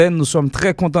Nous sommes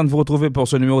très contents de vous retrouver pour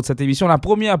ce numéro de cette émission, la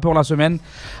première pour la semaine,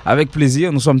 avec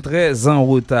plaisir. Nous sommes très en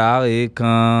retard et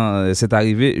quand c'est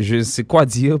arrivé, je ne sais quoi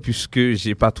dire puisque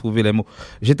j'ai pas trouvé les mots.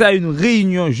 J'étais à une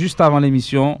réunion juste avant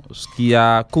l'émission, ce qui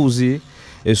a causé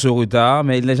ce retard,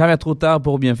 mais il n'est jamais trop tard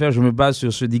pour bien faire. Je me base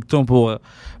sur ce dicton pour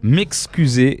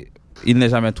m'excuser. Il n'est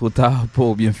jamais trop tard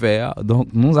pour bien faire. Donc,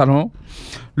 nous allons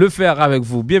le faire avec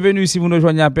vous. Bienvenue si vous nous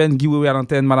rejoignez à peine. Wewe à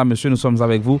l'antenne, madame, monsieur, nous sommes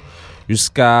avec vous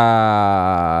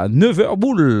jusqu'à 9h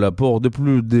boule pour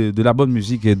de la bonne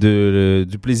musique et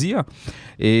du plaisir.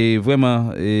 Et vraiment,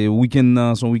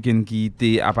 week-end, son week-end qui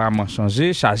était apparemment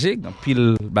chargé,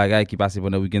 pile bagaille qui passait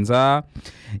pendant le week-end ça.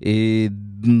 Et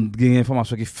des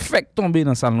informations qui fait tomber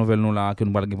dans salle nouvelle nous là que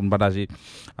nous allons partager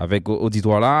avec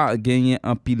auditoire là, gagner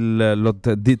un pile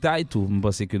l'autre détail tout, je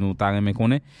pense que nous t'arrêter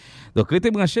connaît. Donc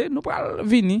restez branchés, nous allons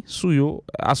venir sous yo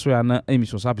à dans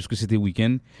émission ça puisque c'était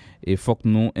week-end et faut que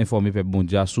nous informer peuple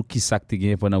mondial sur qui ça que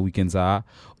gagné pendant week-end ça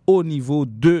au niveau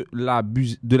de la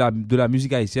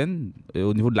musique haïtienne,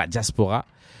 au niveau de la diaspora.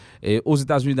 Et aux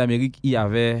États-Unis d'Amérique, il y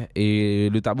avait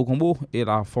le Tabou Combo et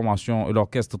la formation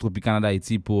l'orchestre Tropicana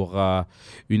d'Haïti pour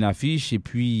une affiche. Et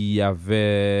puis, il y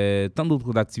avait tant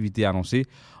d'autres activités annoncées.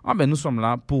 Ah ben, nous sommes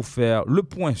là pour faire le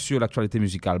point sur l'actualité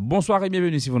musicale. Bonsoir et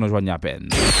bienvenue si vous nous rejoignez à peine.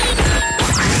 «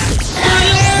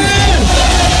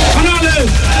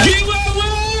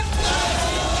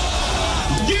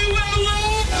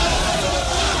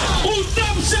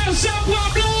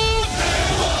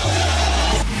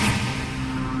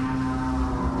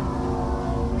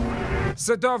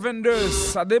 7h22,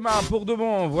 ça démarre pour de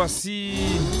bon. Voici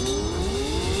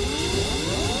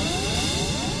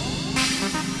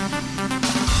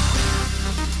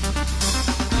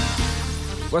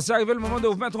arrivé le moment de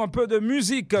vous mettre un peu de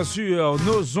musique sur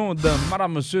nos ondes.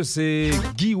 Madame, monsieur, c'est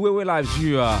Wewe live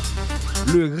sur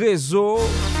le réseau.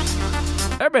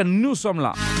 Eh bien, nous sommes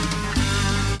là.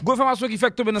 Go information qui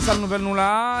fait que tomber dans salle nouvelle nous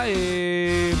là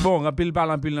et bon rapide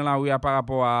dans la rue par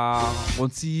rapport à un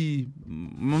petit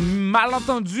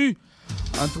malentendu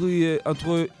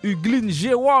entre Uglin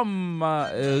Jérôme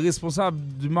responsable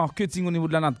du marketing au niveau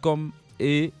de la Natcom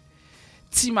et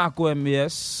Timako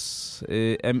MES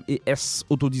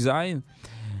Autodesign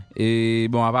et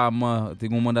bon apparemment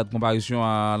t'es un mandat de comparution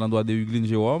à l'endroit de Uglin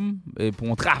Jérôme et pour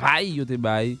un travail yo te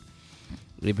bail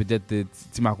et peut-être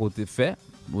Timako te fait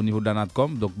au niveau de la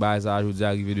Natcom, donc bah ça aujourd'hui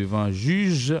arrivé devant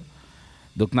juge.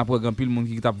 Donc n'a pas grand pile monde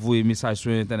qui t'a envoyé message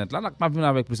sur internet là, n'a pas venir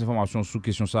avec plus d'informations sur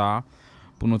question ça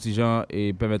pour nos petits gens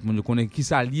et permettre monde de connaître qui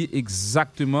ça lié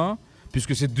exactement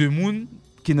puisque c'est deux monde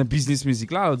qui dans business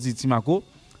musique là, on dit Timako,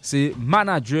 c'est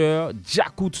manager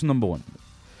Jakut number 1.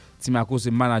 Timako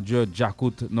c'est manager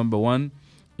Jakut number 1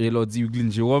 et l'on dit Uglin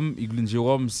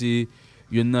Jérôme c'est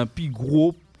une plus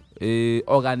gros et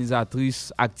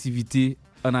organisatrice activité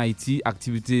en Haïti,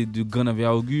 activité de grande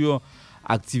envergure,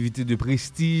 activité de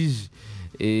prestige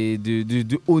et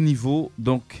de haut niveau.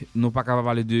 Donc, nous pas capable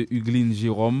parler de Uglin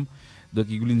Jérôme.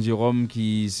 Donc, Uglin Jérôme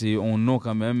qui c'est un nom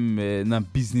quand même dans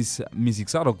business musique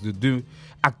ça. Donc, de deux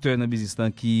acteurs dans business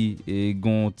qui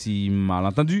ont un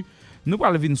malentendu. Nous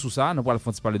allons venir sur ça, nous allons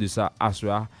parler de ça à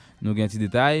soir. Nous avons un petit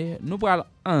détail. Nous allons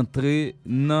entrer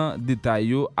dans le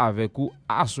détail avec vous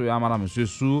à soir, madame, monsieur,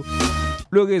 sur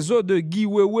le réseau de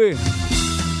Wewe.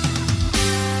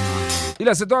 Il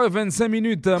est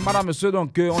 7h25, madame, monsieur,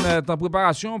 donc on est en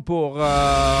préparation pour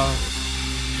la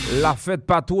fête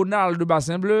patronale de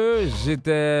Bassin Bleu.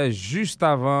 J'étais juste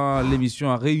avant l'émission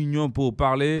en réunion pour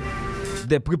parler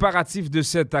des préparatifs de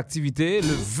cette activité.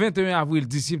 Le 21 avril,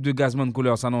 disciple de Gazman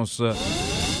Couleur s'annonce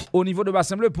au niveau de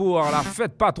Bassin Bleu pour la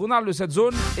fête patronale de cette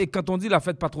zone. Et quand on dit la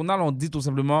fête patronale, on dit tout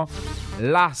simplement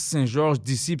la Saint-Georges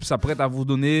disciple s'apprête à vous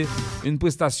donner une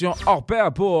prestation hors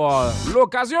pair pour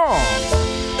l'occasion.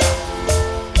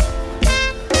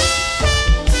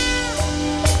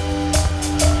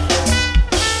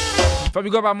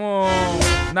 Famille à mon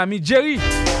ami Jerry,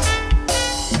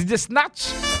 DJ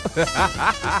Snatch,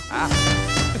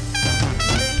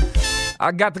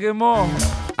 Agathe Raymond,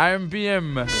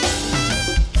 AMPM,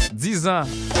 10 ans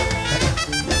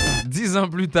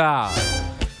plus tard.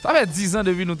 Ça fait 10 ans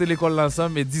depuis nous sommes à l'école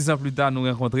ensemble, mais 10 ans plus tard nous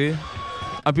rencontrer.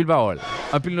 Un peu de parole,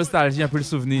 un peu de nostalgie, un peu de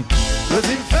souvenir.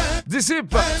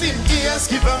 Disciple. Qui est-ce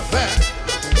qui va faire?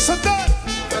 Sauter.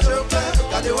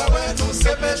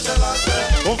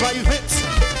 On va y vite.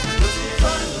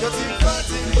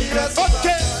 Ok.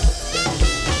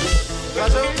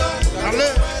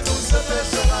 Allez.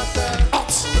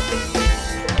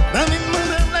 Dans les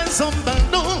mains des hommes,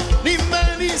 ni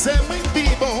malise, ni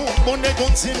bon. Mon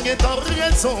continue dans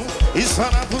raison. Il sera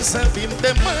là pour servir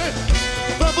des mains.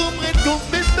 Pas pour me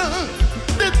compétent.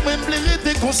 D'être même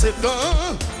les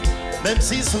conséquents. Même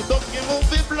si sous donc il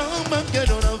mauvais blanc, manque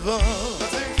dans l'avant.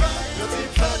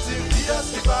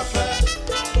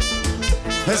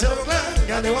 Mais c'est le plan,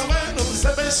 regardez-moi, nous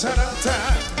savons chanter.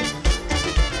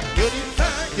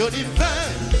 Yo dis fin,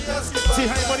 si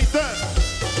high moniteur.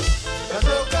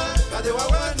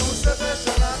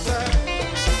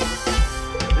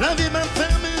 La vie m'a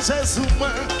fermé, j'ai sous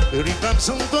moi. Les femmes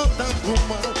sont contentes pour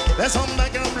moi. Les hommes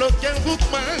m'ont bloqué un coup de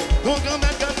main. Mon grand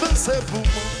m'a pensé pour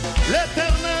moi.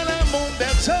 L'éternel est mon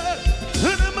berger. Je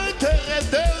ne manquerai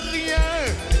de rien.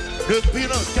 Depuis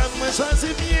longtemps, moi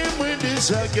choisi bien, moi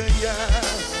déjà gagné.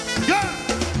 Yeah!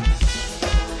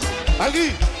 Agui,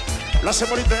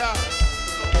 lâchez-moi l'idéal.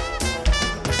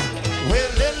 Oui,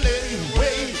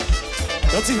 oui,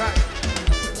 don't see high.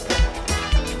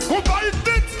 On va y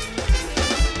vite.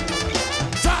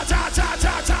 Ta ta ta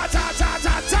ta ta ta ta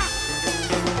ta ta.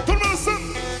 Tout le monde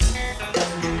ensemble.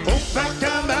 On va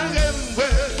camarade,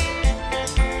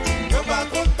 on va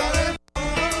comparer.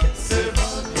 C'est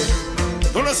bon.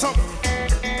 Tout le sang.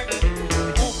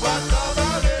 On va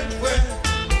camarade,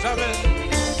 jamais.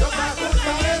 On va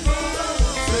comparer.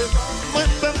 C'est bon. Moi,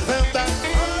 je vais faire ça.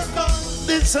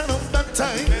 It's an old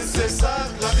time. C'est ça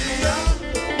la vie.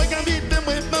 Moi quand vite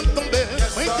moi pas tomber.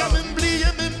 Moi quand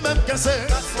m'oublier même casser.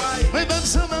 Moi même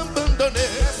ça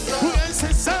m'abandonner. Ouais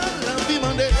c'est ça la vie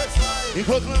mandée. Il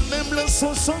faut que même le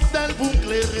son dans pour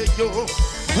éclairer yo.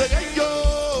 Yo.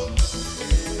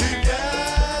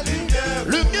 Lumière, lumière,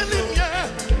 lumière,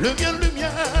 lumière, lumière.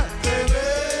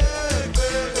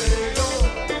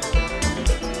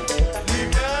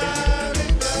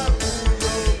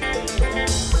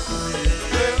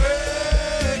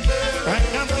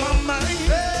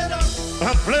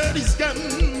 This gun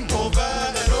over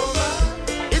and over.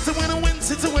 It's a win-win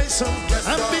situation.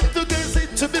 I've been to crazy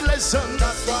tribulation.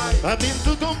 I've been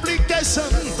to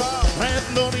complication. I have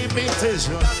no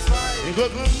limitation. Il faut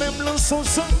que même le son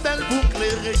dans le boucle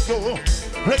yo.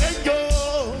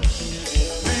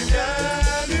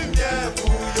 Lumière, lumière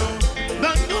pour yo.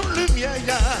 Dans nos lumières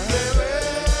ya.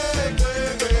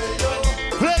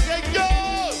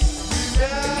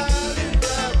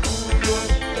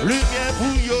 Lumière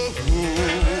pour yo.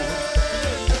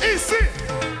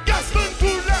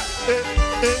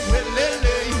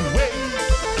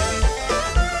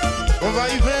 On va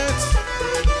y mettre.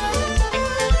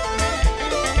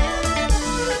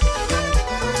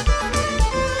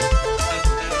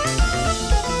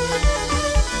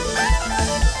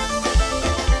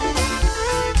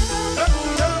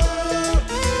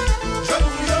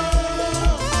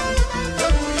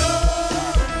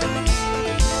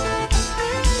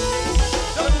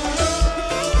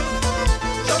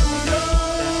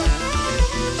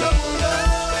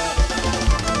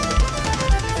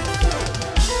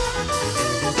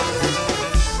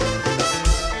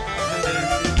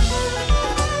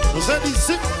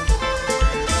 Ici.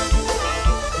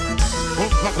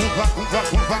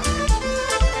 On va.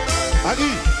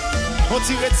 Agui, on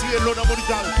tire l'eau dans mon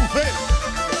ital. Coupez.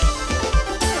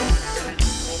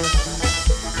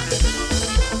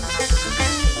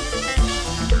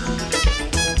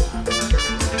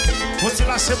 On tire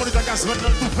lâcher mon ital gaz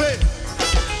maintenant. Coupez.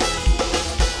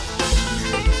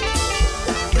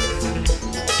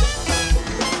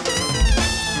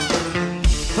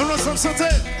 Nous nous sommes santé.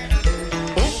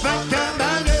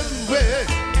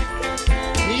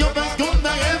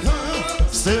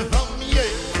 C'est familier,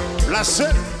 la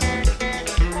seule.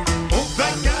 On va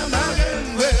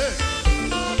camarade.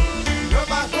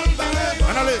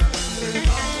 Allez,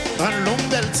 allons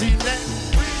belle dîner.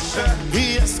 Qui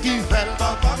est-ce qui fait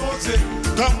papa monter?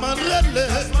 Comme un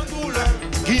relais.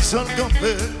 Qui sont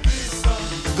campés?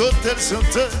 Côté le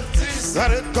chanteur.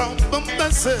 Arrête comme bon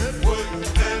passé.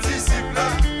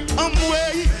 En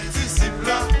mouille.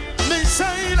 Mais ça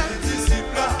il a.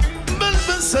 Belle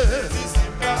passé.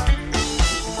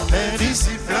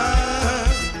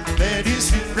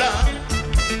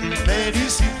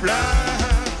 Médicipla.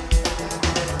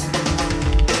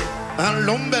 Un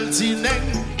lombel tineng,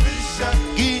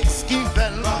 qui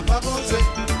fait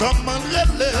comme un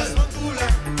relais,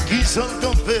 qui sont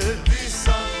tombés,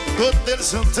 côté le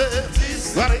chanteur,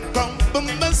 soirée comme bon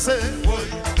massé,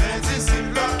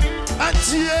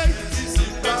 adieu,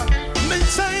 mais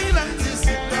ça il a,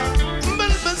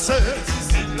 bel massé.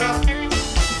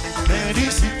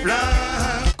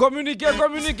 Communiquez.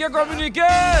 Communiquez.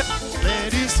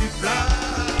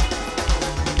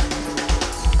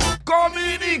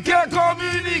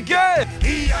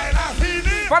 Il y a la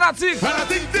fini.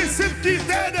 Fanatique disciple qui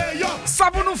t'aide. Ça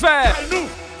pour nous faire.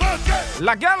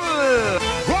 La gueule.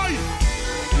 Oui.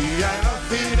 Il y a la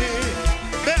fini.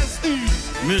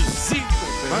 Musique.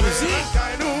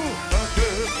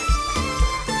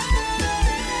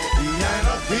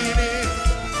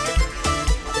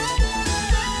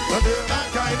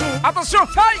 Attention,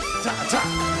 hey!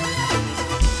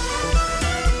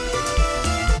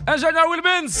 Ingénieur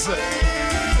Wilbins.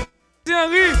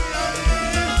 Thierry.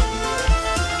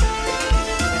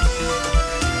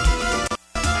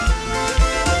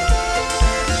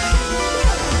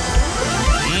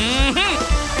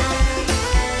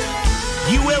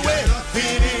 Wewe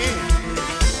fini.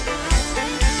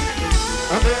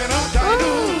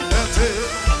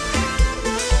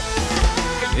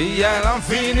 Il y a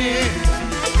l'infini.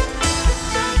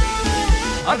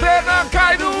 Antena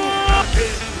Kaidu.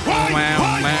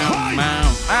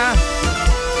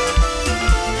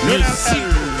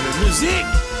 Musique.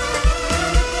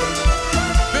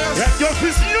 Radio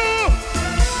Fusion.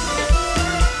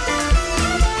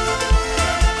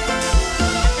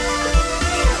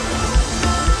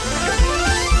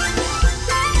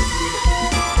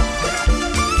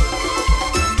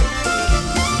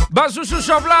 Chouchou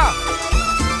Chavla,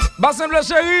 Bassin Bleu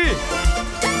Chéri.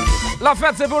 La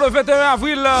fête c'est pour le 21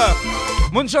 avril.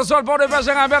 Mon chassol pour le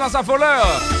Verger Imbert dans sa foleur.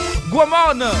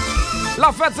 Guamon,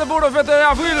 la fête c'est pour le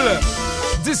 21 avril.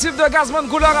 Disciple de Gazman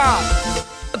Koulara.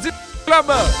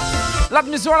 Club.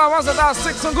 L'admission à l'avance est à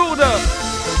 600 gourdes.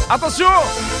 Attention.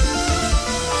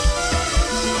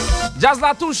 Jazz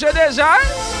l'a touché déjà.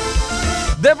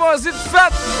 Déposite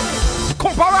fête.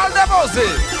 Compa va le déposer.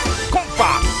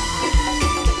 Compa.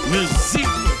 Musique.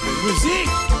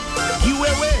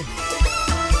 Wewe.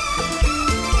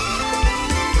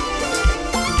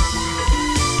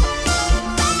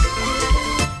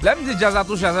 Là, me dit jazz à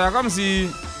toucher, c'est comme si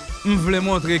on voulait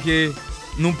montrer que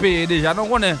nous payons déjà. Donc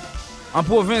on est en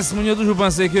province, on a toujours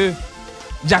pensé que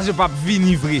jazz n'est pas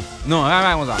venu vrai. Non,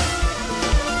 rien comme ça.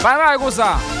 Pas comme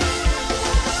ça.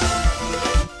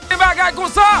 Pas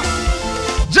comme ça.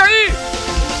 Jerry.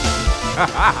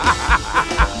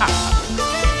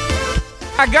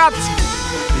 Agathe.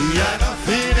 Il y a la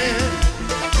fini.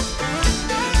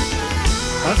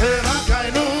 Antena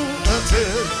Kaidu.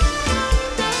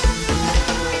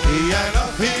 Il y a la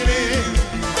fini.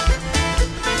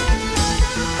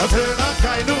 Antena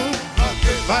Kaidu.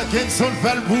 Parkinson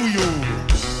fait le bouillon.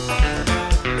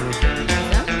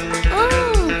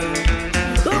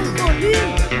 Bon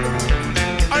volume.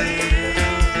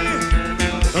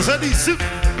 On se dit soup.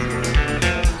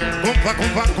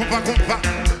 Compa.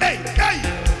 Hey.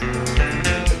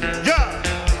 Yeah.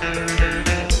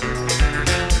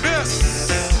 Yes.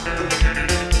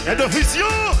 Et d'officio.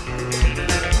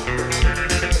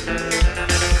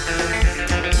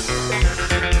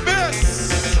 Yes.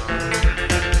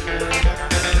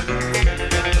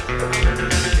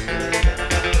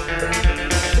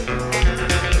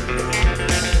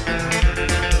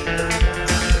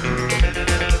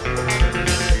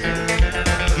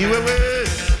 Wewe.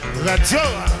 Radio.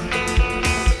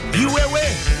 Wewe.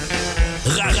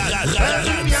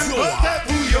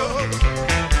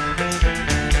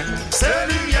 C'est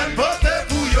l'union pote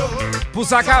bouillon. Pour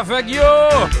ça avec yo.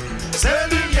 C'est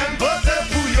l'union pote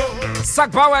bouillon. Sac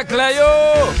pas avec les yo.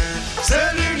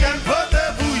 C'est l'union pote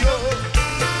bouillon.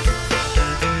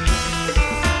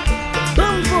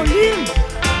 Bon volume.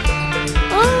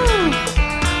 Oh.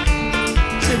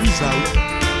 C'est bizarre.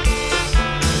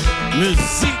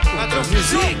 Musique.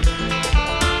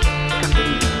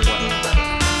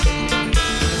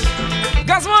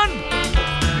 Gazman.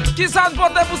 Qui ça ne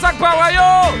porte pour sac pas yo?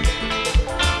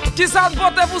 Qui ça ne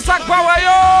porte pour sac pas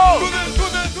yo?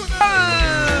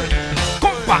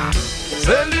 Compa.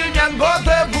 C'est l'union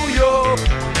porte pour yo.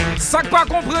 Sac pas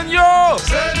comprendre yo.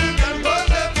 C'est l'union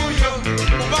pote bouillon.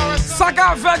 Sac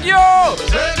avec yo.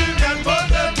 C'est l'union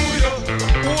pote bouillon.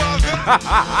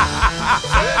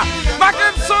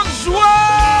 Mackinson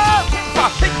joueur.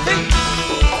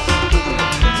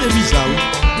 C'est bizarre.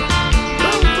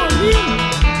 Bon volume.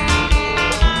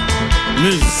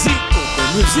 Musique.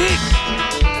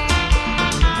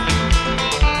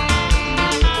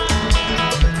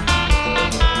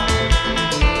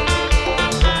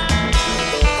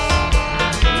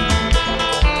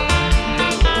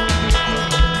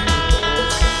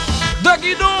 De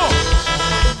Guido.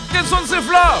 Mackinson c'est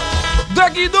fleur. De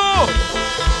Guido.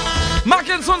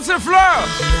 Mackinson c'est fleur.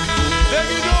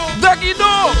 De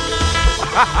Guido.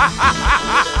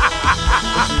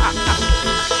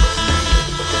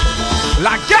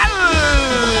 La gueule.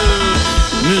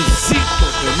 Musique.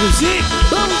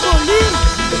 Bon volume.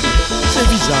 C'est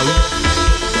bizarre.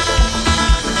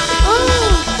 Oh.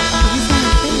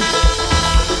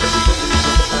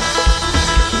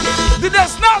 Did that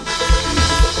snap?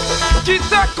 Qui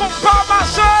te compas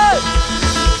marcher?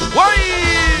 Oui.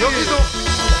 Yo Guido.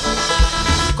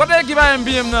 Quand est-ce qui va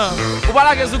bien là? Ou pas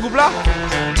là que ce groupe là?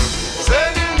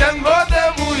 C'est l'union pote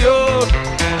bouillon.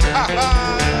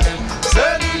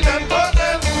 C'est l'union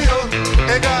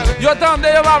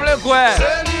tendez, yo va vle quoi.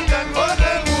 C'est lui qui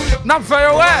connaît bouillon. N'a fait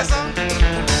yo ouais.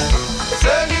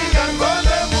 C'est lui qui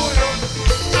connaît bouillon.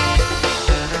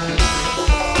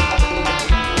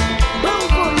 Bon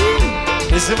volume.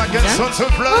 Et c'est ma garçon de ce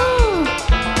plat. Oh.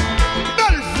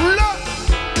 Dans le plat.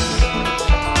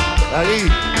 Allez,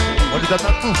 on lui donne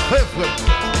tout fait, frère.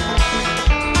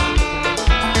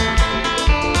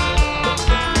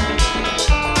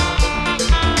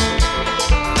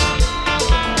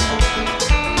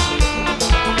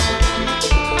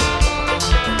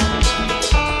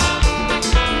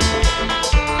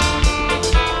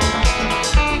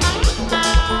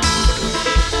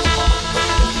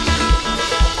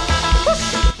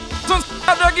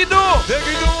 De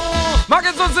Guido. Ma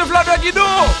question c'est Fla de Guido.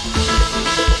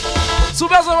 Sous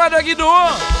besoin de Guido.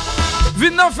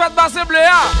 Vin nan fête d'assemblée.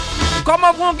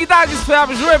 Comment pour un guitariste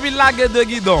fait jouer puis la de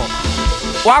Guido.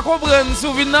 Ou à comprendre si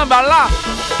vin nan bal là.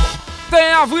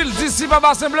 1 avril d'ici Papa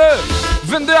Assemblée.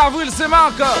 22 avril c'est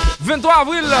Marc. 23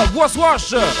 avril Grosse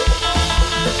Wash.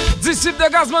 Disciple de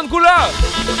Gazman Couleur.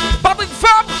 Patrick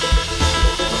Fab.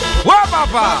 Ouais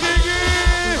papa.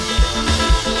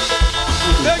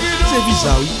 C'est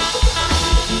bizarre, oui.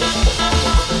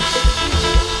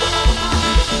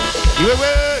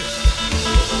 Wewe.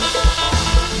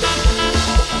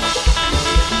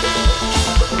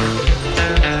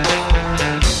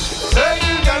 C'est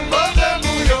lui qui connaît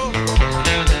bouillon.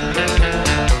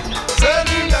 C'est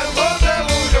lui qui connaît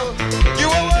bouillon. Qui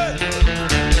Wewe.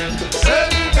 C'est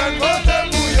lui qui connaît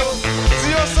bouillon. Si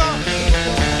on sent.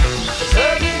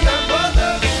 C'est lui qui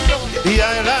connaît bouillon.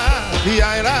 Diaïla,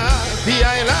 diaïla,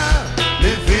 diaïla.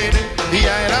 Le fini,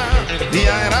 diaïla,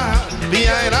 diaïla,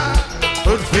 diaïla.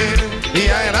 Le fini,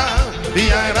 diaïla,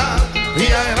 diaïla,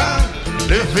 diaïla.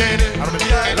 Le fini,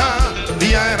 diaïla,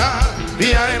 diaïla,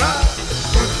 diaïla.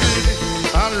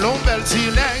 Allons, belle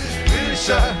silène.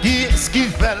 Qui est-ce qui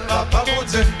fait la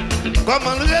parodie?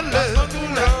 Comment le relais?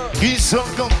 Qui sont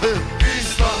campés?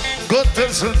 Côté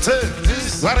le santé.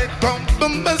 Soirée comme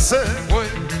un baiser. Oui,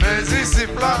 mais ici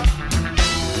plat.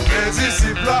 Mais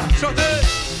ici plat. Chantez.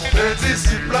 Mais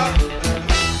ici plat.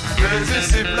 Mais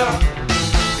ici plat.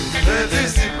 Mais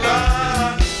ici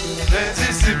plat. Mais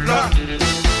ici plat.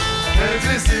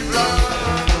 Mais ici plat.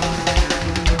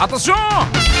 Attention!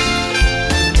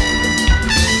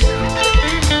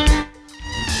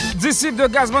 Disciple de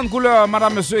Gazman Couleur,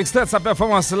 Madame Monsieur extrait sa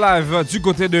performance live du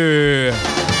côté de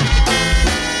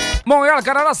Montréal,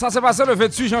 Canada. Ça s'est passé le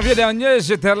 28 janvier dernier.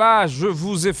 J'étais là, je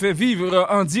vous ai fait vivre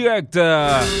en direct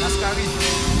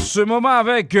ce moment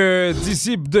avec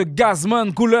Disciple de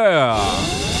Gazman Couleur.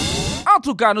 En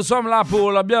tout cas, nous sommes là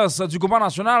pour l'ambiance du combat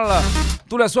national.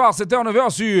 Tous les soirs, c'était en 9h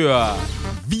sur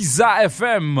Visa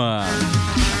FM.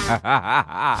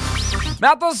 Mais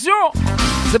attention,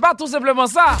 c'est pas tout simplement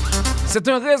ça. C'est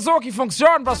un réseau qui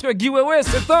fonctionne parce que Wewe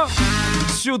s'étend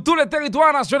sur tout le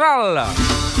territoire national.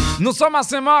 Nous sommes à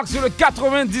Saint-Marc sur le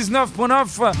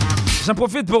 99.9. J'en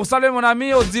profite pour saluer mon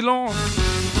ami Odilon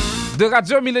de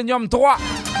Radio Millennium 3.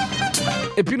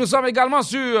 Et puis nous sommes également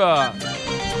sur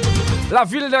la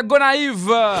ville de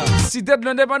Gonaïve, cité de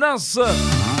l'indépendance,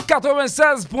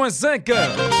 96.5.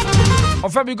 On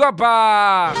fait big up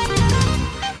à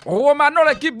Romano,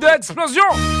 l'équipe de Explosion.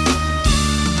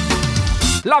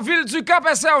 La ville du Cap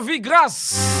est servie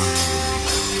grâce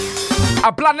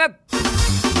à Planète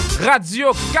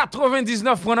Radio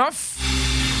 99.9.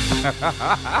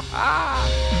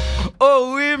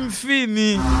 Oh oui,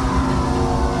 m'fini.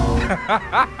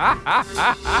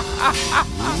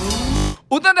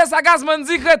 Où t'en es sa Gazman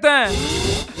dit crétin?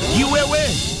 Wewe,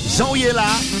 Jean y est là.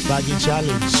 Baggy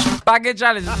challenge. Baggy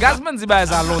challenge. Gazman dit bah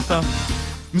ça longtemps.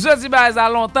 Monsieur dit bah ça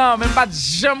longtemps, même pas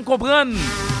jamais comprendre.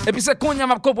 Et puis c'est qu'on y a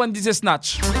comprendre dit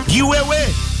snatch.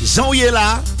 Wewe, Jean y est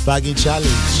là. Baggy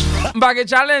challenge. Baggy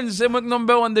challenge, c'est moi qui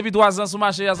number 1 depuis 3 ans sur le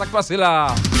marché, ça qui passe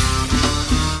là.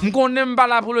 Je ne connais pas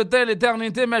là pour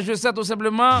l'éternité, mais je sais tout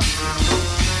simplement,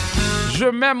 je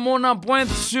mets mon empreinte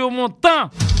sur mon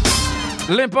temps.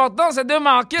 L'important, c'est de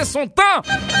marquer son temps.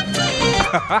 Je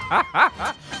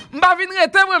ne vais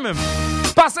venir moi-même.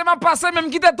 Passer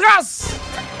même quitter trace.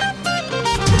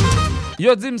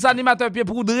 Yo dit, m'sa animateur pied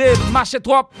poudré, marcher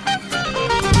trop.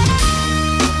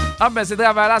 Ah ben, ce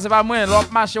travail-là, c'est pas moi,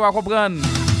 l'autre marché, on va comprendre.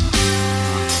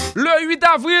 Le 8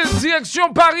 avril,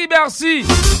 direction Paris-Bercy.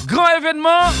 Grand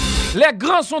événement. Les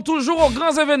grands sont toujours aux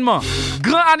grands événements.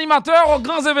 Grands animateurs aux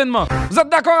grands événements. Vous êtes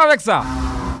d'accord avec ça?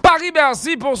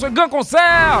 Paris-Bercy pour ce grand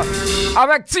concert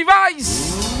avec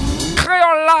T-Vice,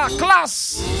 Crayola,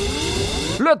 Classe,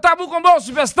 le Tabou Combo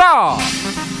Superstar.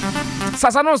 Ça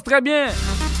s'annonce très bien.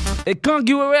 Et quand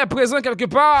Wewe est présent quelque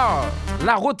part,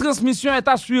 la retransmission est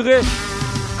assurée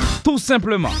tout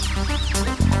simplement.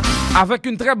 avec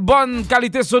une très bonne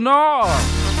qualité sonore.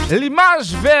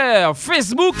 L'image vers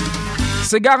Facebook,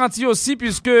 c'est garanti aussi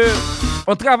puisque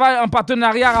on travaille en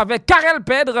partenariat avec Karel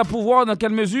Pedre pour voir dans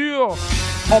quelle mesure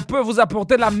on peut vous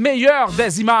apporter la meilleure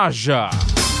des images.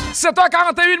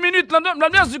 7h41 minutes,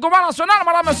 l'ambiance du combat national,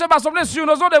 madame, monsieur, assemblée sur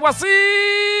nos ondes, et voici...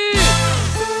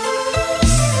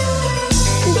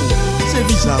 C'est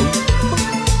bizarre.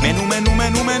 Mais nous.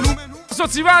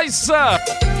 Sauti Vice.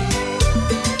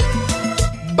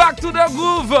 Back to the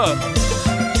groove.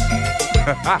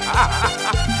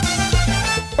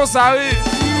 Oh, ça oui.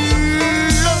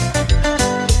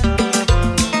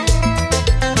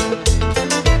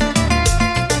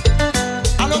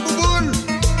 Allô, Bouboule.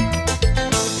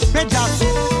 Pédiazo.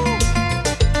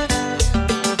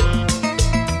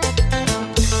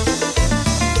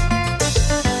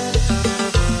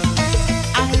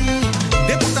 Aïe,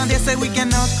 débutant de ce week-end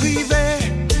en privé.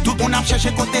 Tout le monde a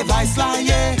cherché côté Vice là,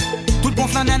 yeah. Tout le monde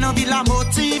flanait en ville la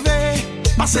motivé.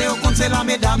 Passez au compte, c'est la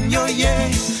mesdames, yo, yeah.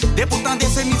 Débutant de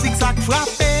ces musiques, ça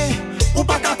frappé. Ou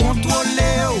pas qu'à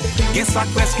contrôler, oh. Y'a ça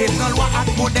presque dans loi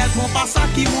avec modèle. Pour pas ça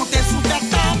qui monte sous ta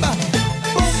table.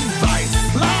 Boom, Vice,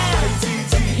 live.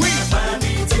 Oui,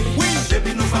 oui.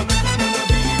 Depuis nous fabriquons nos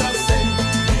vies dansées.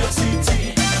 New York City,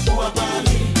 ou à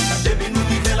Paris. Depuis nous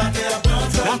vivons la terre à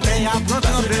prendre. La terre à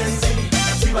prendre.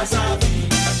 Si va sa vie,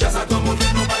 j'ai ça comme on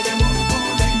dit, nous pas des mots pour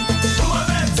lui. Nous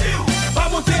avertir, pas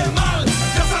monter mal.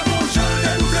 J'ai ça comme je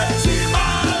l'ai nous blessé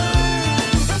mal.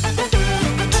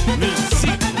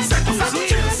 Musique, c'est comme ça nous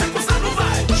chill, c'est comme ça nous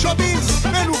vibe. Showbiz,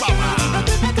 mais nous baba.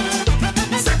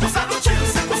 C'est comme ça nous chill,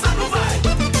 c'est comme ça nous vibe.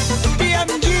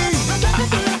 PMG,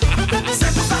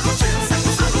 c'est comme ça nous chill, c'est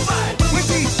comme ça nous vibe. Oui,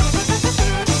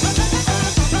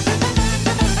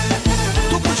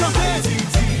 tout pour chanter.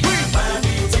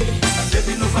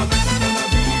 Depuis nous fabriquons nos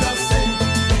vies dansées.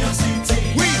 New York City,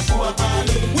 oui, ou à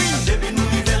Paris. Oui, depuis nous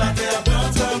vivons la terre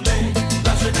blanche tremblée.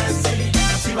 La jeunesse,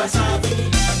 si va sa vie.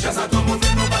 J'ai ça comme on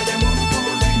dit, nous pas des mots pour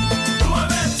lui. Nous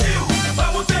avertir, pas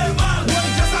monter mal.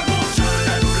 J'ai ça comme je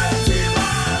l'ai nous blessé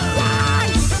mal.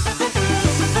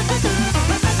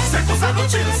 C'est comme ça nous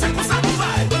chill, c'est comme ça nous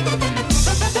vibe.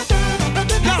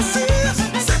 La cise,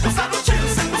 c'est comme ça nous chill,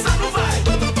 c'est comme ça nous vibe.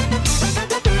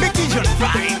 Mais qui je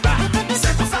vibe?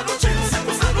 C'est comme ça nous chill, c'est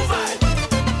comme ça nous vibe.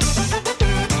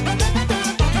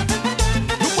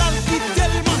 Nous allons quitter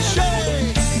le marché.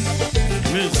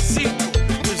 Musique.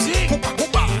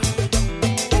 Compa.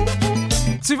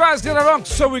 Tu vas inscrire donc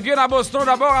ce week-end à Boston,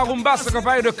 d'abord à Rumba, c'est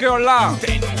compagnie de Keola.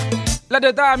 Le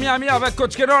détail à Miami avec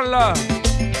Coach Kenol.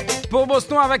 Pour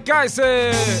Boston avec Kai,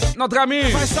 c'est notre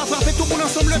ami. Ça frappe tout le monde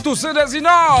ensemble. Tous ces des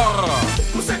Inor.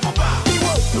 Poussez compas.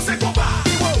 Poussez compas.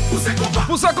 Poussez compas.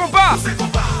 Pour ça compas, Poussez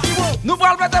compas. nous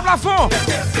allons mettre le plafond.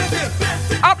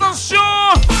 Attention.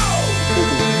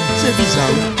 C'est bizarre.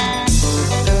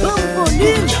 Bon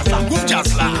volume. Ça coupe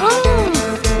jazz là. Oh,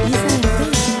 il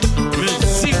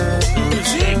Musique.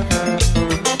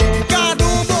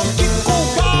 Cadeau bon qui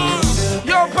compas.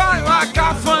 Yo, pas la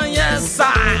café,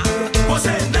 ça.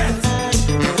 Posez net.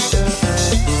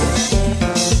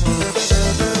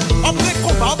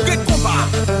 Upgrade combat.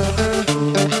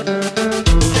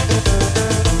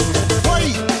 Oui.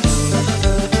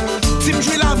 Si me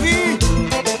jouer la vie.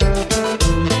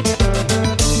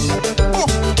 Oh,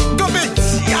 comme un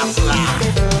là.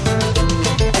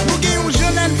 Nous gagnons un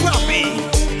jeune frappé.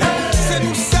 C'est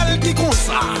nous celles qui comptent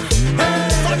ça.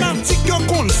 Fanatique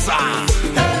compte ça.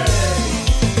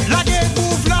 La guerre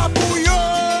bouffe la bouillon.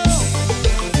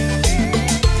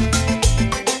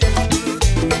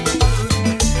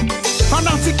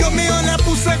 Fanatique mais on est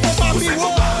poussé combat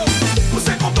vivo.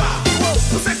 Poussé combat.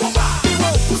 Poussé combat.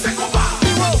 Poussé combat.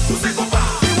 Poussé combat.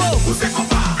 Poussé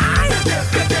combat.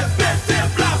 Pété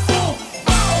plafond.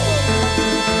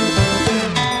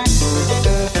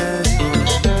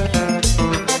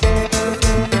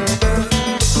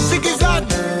 Zigzag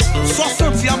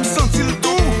 60e senti le tout.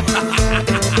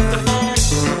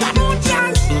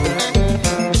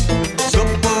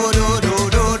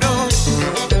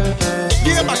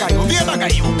 Viens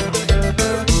bagayo.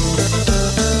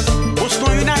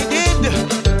 Boston United.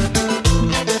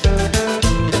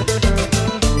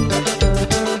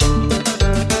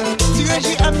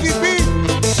 Tirage MVP.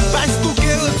 Vice tout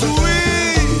qui retrouvé.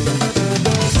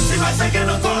 Si Vice est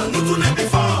gagnant encore, nous tournons plus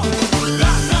fort.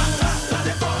 La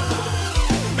décolle.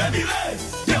 Baby,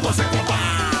 viens bosser combat.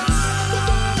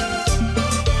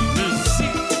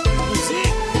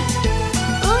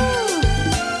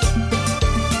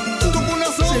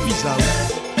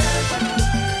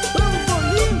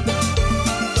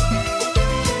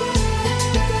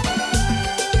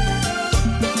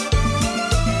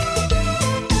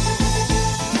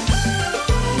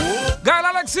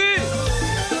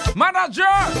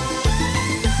 Manager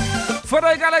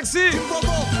Frédéric Alexis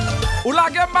ou la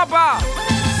game papa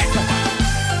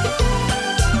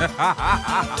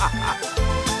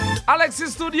Alexis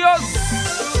Studios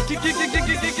qui c'est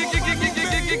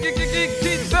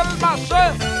le marché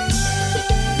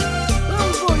Un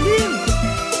volume.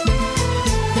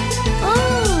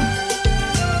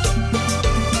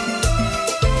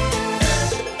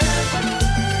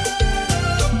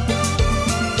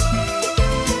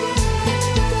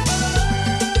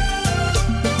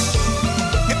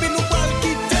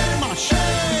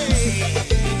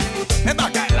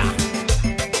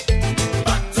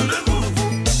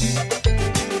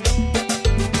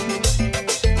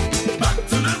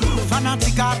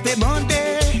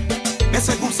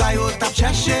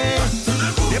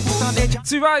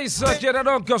 T-Vice qui est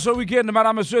donc ce week-end,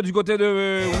 madame, monsieur, du côté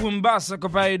de Wumbas,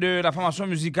 compagnie de la formation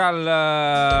musicale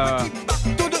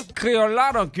créole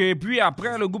là. Donc, et puis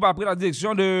après, le groupe a pris la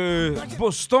direction de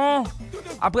Boston.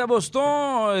 Après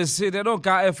Boston, c'était donc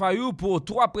à FIU pour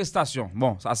 3 prestations.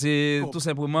 Bon, ça c'est tout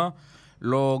simplement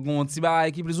le petit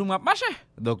bail qui plus ou moins marché.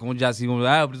 Donc on dit ainsi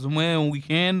plus ou moins un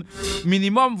week-end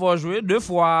minimum va jouer 2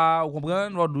 fois, vous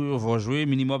comprenez, va jouer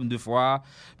minimum 2 fois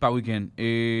par week-end.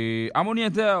 Et à mon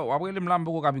inter après les m'lam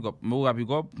beaucoup capicop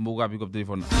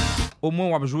téléphone. Au moins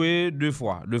on va jouer 2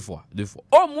 fois.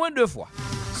 Au moins 2 fois.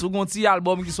 Sur un petit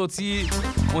album qui sorti,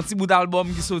 un petit bout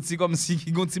d'album qui sorti comme si qui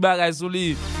un petit bagage sur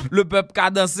lui, le peuple qui a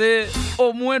dansé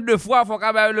au moins 2 fois, faut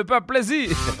quand même le peuple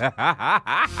plaisir.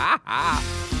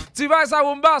 Tu vas à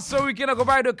Wumbas ce week-end en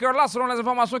compagnie de Kerla, selon les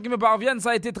informations qui me parviennent, ça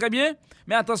a été très bien.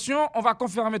 Mais attention, on va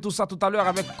confirmer tout ça tout à l'heure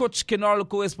avec Coach Kenol,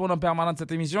 correspondant permanent de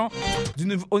cette émission,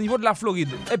 au niveau de la Floride.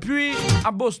 Et puis,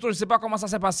 à Boston, je ne sais pas comment ça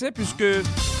s'est passé, puisque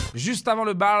juste avant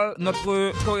le bal,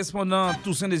 notre correspondant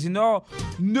Toussaint Desinor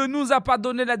ne nous a pas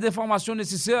donné les informations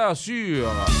nécessaires sur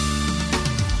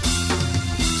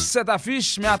cette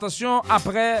affiche. Mais attention,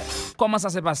 après, comment ça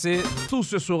s'est passé, tout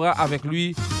se saura avec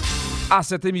lui à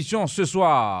cette émission ce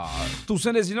soir.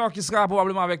 Toussaint Desinor qui sera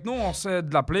probablement avec nous, on sait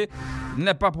de l'appeler. Il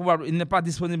n'est pas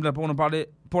disponible pour nous parler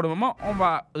pour le moment. On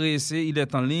va réessayer, il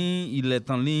est en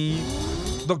ligne.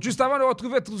 Donc juste avant de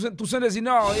retrouver Toussaint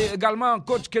Desinor et également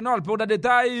Coach Kenol pour des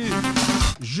détails,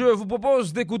 je vous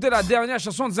propose d'écouter la dernière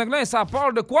chanson de Zinglin et ça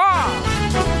parle de quoi?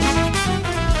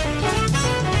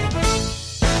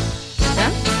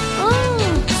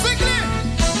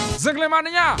 Zinglin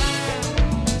Mania.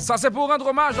 Ça c'est pour rendre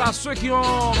hommage à ceux qui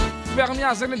ont permis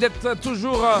à Zinglin d'être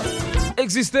toujours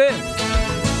existé.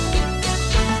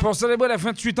 Pour célébrer les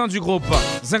 28 ans du groupe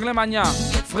Zinglin Mania,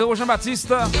 frérot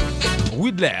Jean-Baptiste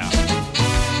Widler.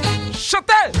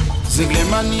 Chantez! Zinglin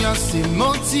Mania, c'est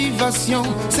motivation,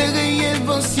 c'est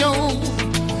réinvention.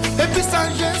 Et puis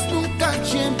sagesse, nous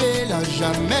t'achève, la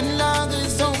jamais la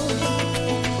raison.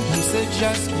 Nous c'est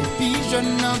jazz qui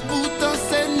pigeonne, pourtant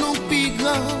c'est nous plus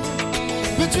grands.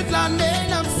 Mais toute l'année,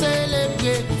 nous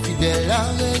célébrer, fidèle à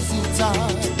résultat.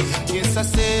 Et ça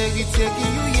c'est héritier qui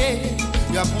y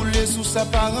il a boulé sous sa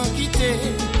parent quitté.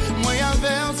 Moi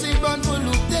y'avais un si bonne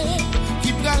volonté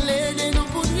qui pralait de nous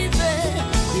pour vivre.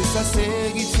 Et ça c'est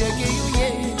héritier qui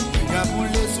il a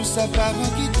boulé sous sa parent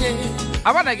quitté.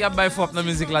 Avant de gagner fort dans la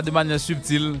musique là de manière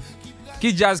subtile.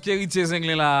 Qui jazz qui héritier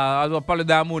Zinglin là, on doit parler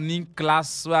d'harmonie,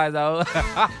 classe,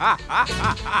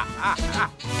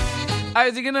 ah,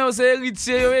 dit que non, c'est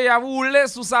héritier, il a boulé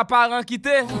sous sa parent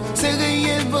quitté. C'est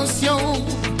réinvention.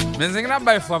 Mais Zinglin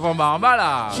a fort en bas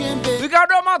là.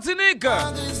 Ricardo Martinique.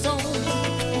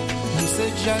 Nous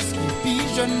c'est jazz qui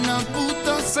pigeonne,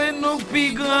 pourtant C'est nos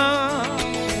plus grands.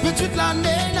 mais toute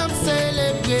l'année, nous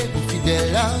célébrer,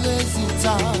 fidèle à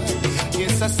résultat. Et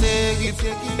ça c'est héritier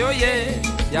qui Oh yeah,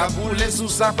 il a boulé sous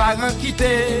sa parent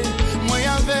quitté. moi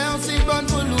y'avais un si bonne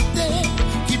volonté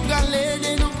qui pralait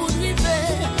de nous pour vivre.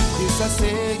 Et ça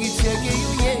c'est héritier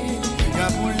qui a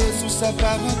boulé sous sa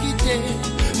parent quitté.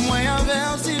 Moi y'avais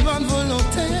un si bonne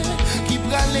volonté qui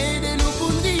pralait de nous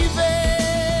pour vivre.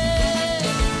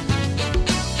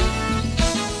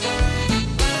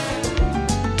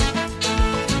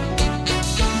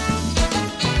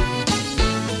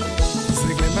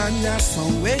 Mania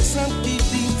sans way, sans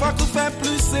pipi, faut qu'on fait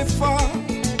plus effort.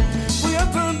 Pour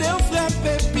entendre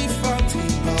frapper plus fort,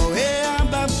 et à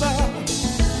baba.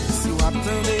 Si vous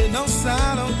attendez dans ça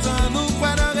longtemps, nous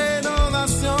quoi de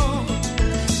rénovation.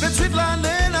 Le suite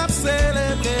l'année, n'a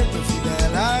célébré,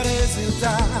 fidèle à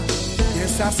résultat. Et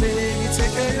ça c'est héritier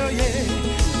que yo yé,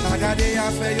 regardez à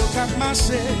faire yo cap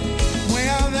marché. Moi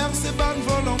avec ces bonnes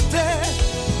volontés,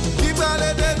 qui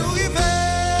parlait de nous river.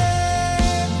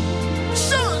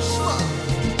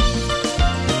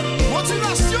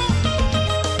 Motivation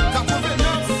 89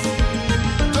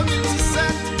 2017.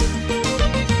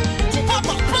 Faut pas.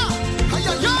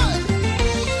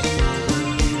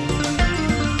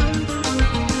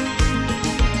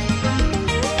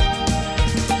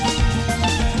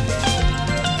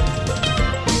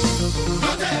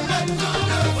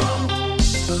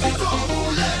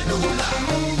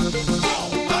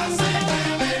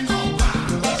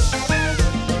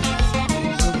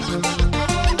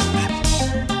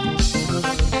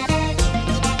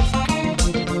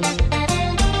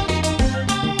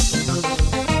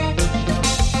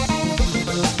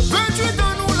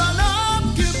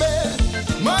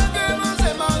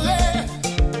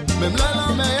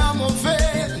 mais à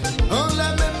mauvais. On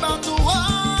les met partout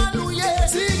à nous, yeah.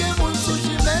 Si les mouns sous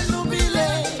chimène nous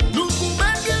bilés, nous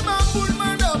pouvons que ma poule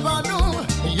m'en pas nous.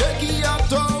 Y'a qui a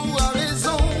tort ou a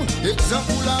raison. Exemple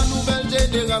pour la nouvelle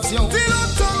génération. Dis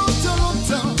longtemps, longtemps,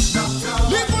 longtemps.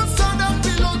 Les bons sont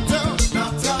depuis longtemps.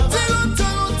 Dis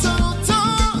longtemps, longtemps,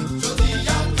 longtemps. Je dis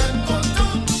y'a qu'un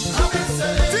content.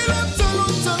 Dis longtemps,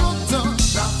 longtemps, longtemps.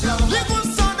 Les bons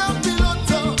sont depuis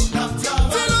longtemps.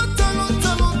 Dis longtemps,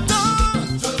 longtemps, longtemps.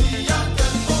 Je dis y'a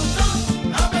qu'un content.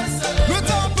 Le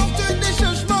temps apporte des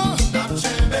changements.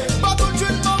 Pas tout de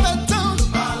mauvais temps.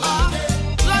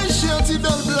 Là, il chie un petit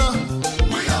bel blanc.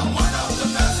 We are one of the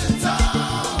best in town.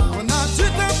 On a du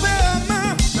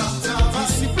tempérament,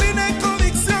 discipline et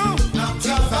conviction.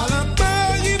 Talent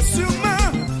arrive sûrement.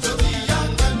 Je dis y'a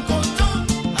qu'un content.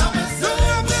 Nous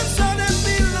rappelons ça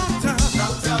depuis longtemps.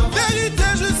 Vérité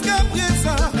jusqu'à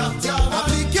présent.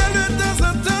 Appliquez le temps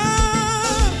en temps.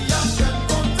 Y'a qu'un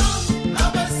content.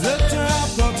 Le temps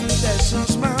apporte des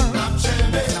changements.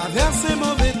 Traverser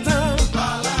mauvais temps.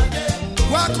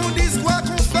 Quoi qu'on dise, quoi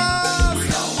qu'on fasse.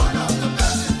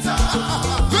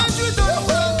 28 ans,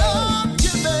 voilà,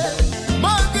 Québec.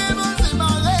 Malgré nos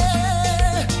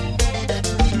émarrés.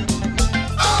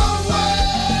 Ah ouais.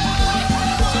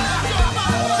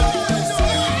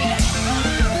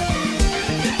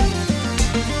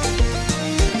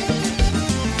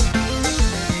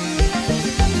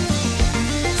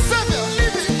 Samuel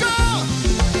Livica.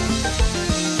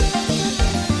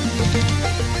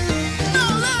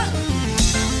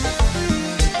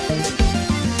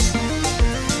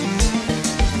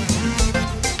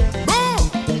 Bon,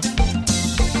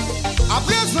 à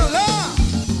présent là,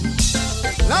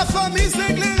 la famille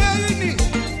Zinglé réunie.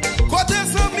 Côté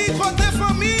amis, côté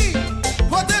famille,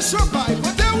 côté champagne,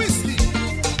 côté whisky.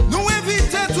 Nous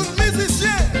invitons tous les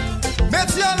musiciens,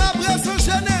 métiers à la presse en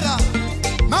général.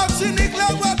 Martinique, la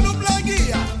Guadeloupe, la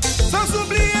Guyane. Sans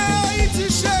oublier Haïti,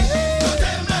 chérie.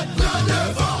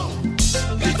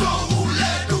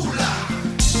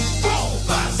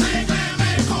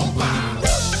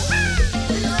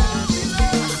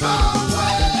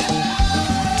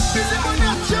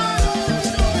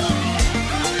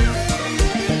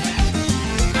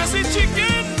 Merci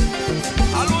chicken.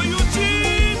 Allô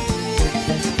YouTube.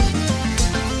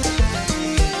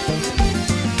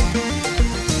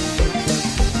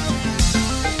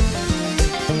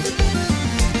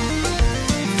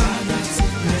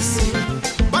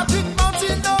 Patrick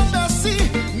Martino, merci.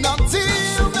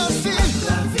 Nadir, merci.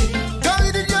 Gary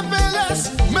Didier Pérez,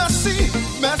 merci.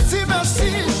 Merci,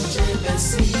 merci.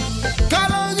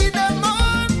 Calendrier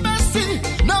Demon, merci.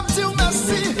 Nadir,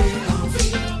 merci.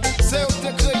 C'est où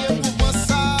t'es créé pour moi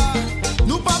ça.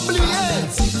 Nous pas oublier.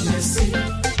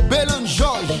 Bélon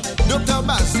Georges, Dr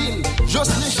Basile,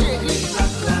 Jocelyn Chéri,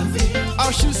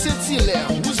 Achille Saint-Hilaire,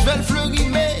 Roosevelt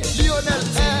Fleurimé, Lionel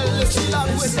L, Silla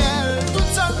Gwenel,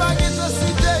 toute sa baguette de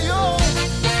cité, yo.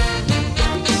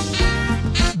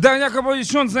 Dernière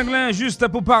composition de Zinglin, juste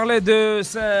pour parler de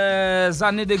ses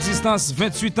années d'existence,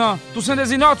 28 ans. Toussaint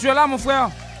Desinor, tu es là, mon frère?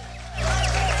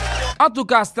 En tout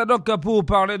cas, c'était donc pour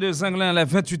parler de Zinglin, les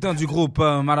 28 ans du groupe,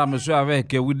 madame, monsieur,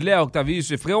 avec Whitley, Octavius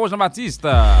et frérot Jean-Baptiste.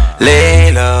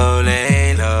 Laylo,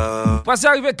 Laylo, Voici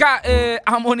arrivé K et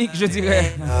harmonique, je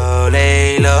dirais.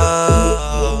 Laylo,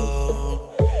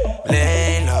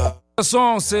 Laylo. Le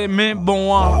son, c'est même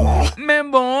bon,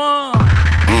 même bon.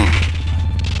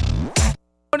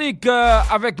 Harmonique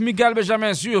avec Miguel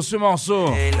Benjamin sur ce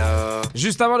morceau.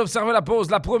 Juste avant d'observer la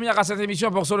pause, la première à cette émission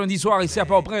pour ce lundi soir ici à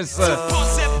Port-au-Prince.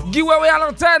 Guy Wewe à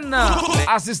l'antenne,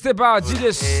 assisté par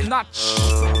DJ Snatch.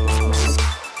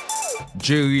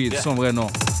 Jerry, de son vrai nom.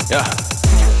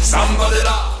 Samba de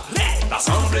là,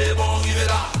 l'assemblée bon arriver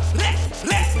là.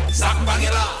 Sac bagé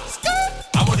là,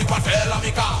 amoni pas faire la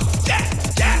mica.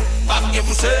 Pas de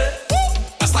pousser,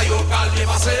 hasta yo calme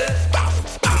passé.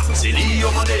 C'est lui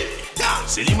yo mandé,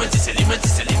 c'est lui menti, c'est lui menti,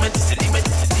 c'est lui menti, c'est lui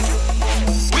menti.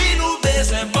 Oui nous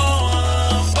besoin bon,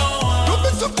 Nous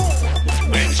besoin bon.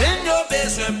 ingénieur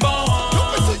besoin bon.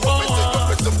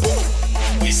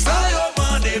 Oui ça yo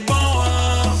mandé bon.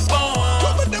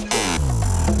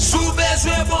 Sous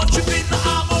besoin bon tu pines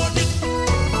harmonique.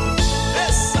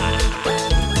 Et ça,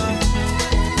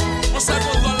 on s'est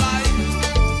contre live.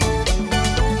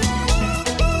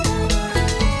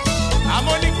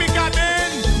 Harmonique Micaden.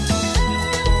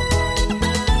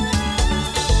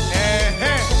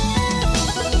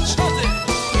 Chantez.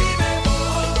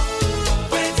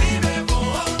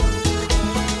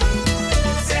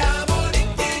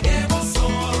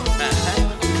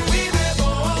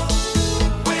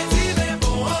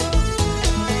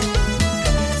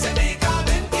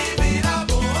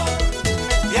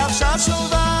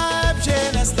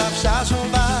 reste à charge en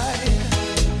bail.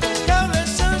 Yo le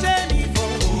changer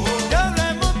niveau, yo le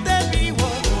monter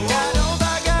niveau. Gadon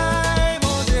bagaille,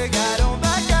 mon Dieu, gadon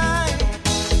bagaille.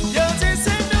 Yo dis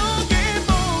c'est nous qui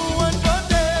bon, on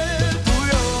côté pour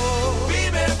yo.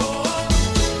 Vive bon,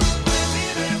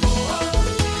 vive bon.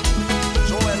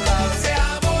 Joël là, c'est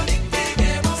harmonique qui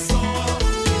est mon son.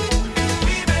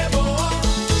 Vive bon,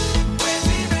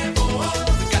 vive bon.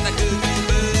 Gata que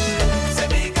vive, c'est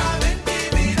mi camen qui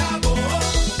vira bon.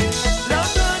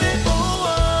 L'entendez bon,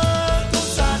 tout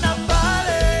ça n'a pas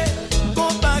l'air.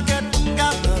 Qu'on paquet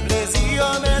gamme plaisir,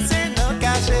 mais c'est non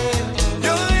caché.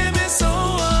 Yo aimé son,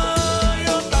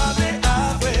 yo parlé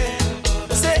après.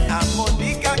 C'est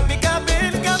harmonique avec mi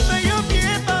camen, café yo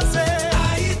bien passé.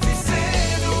 Haïti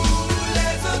c'est nous,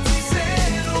 les autres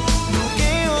c'est nous. Nous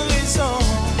qui ont raison,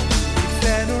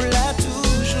 fait nous là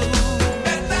toujours.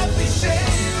 Mais la vie chez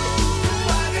nous,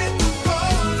 arrête tout pour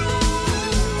nous.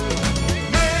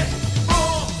 Mais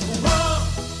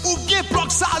Ou gen plok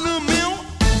sa nan men,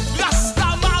 rasta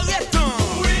maretan.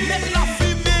 Met la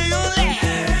fumée en l'air.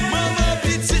 Maman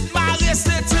petite mare,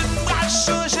 c'est tout bral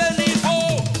changer niveau.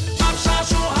 Map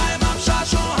chachon high, map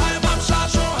chachon high, map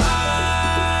chachon high.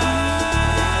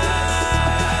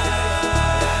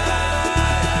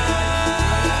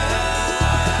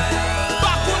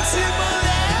 Par contre si m'en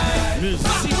l'air,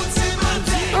 par contre si m'en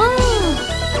l'air.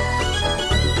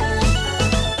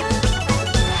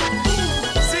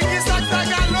 c'est qui ça que t'as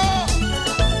galo?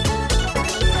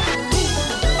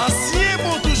 Ancien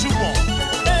bon toujours bon.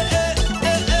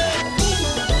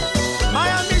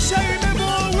 Miami chérie mais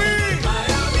bon oui.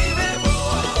 Miami mais bon,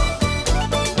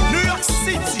 New York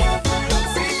City.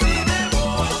 City mais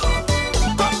bon,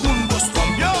 Comme moun Boston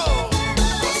yo.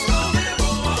 Boston mais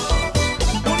bon,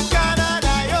 Moun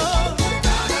Canada yo.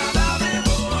 Canada mais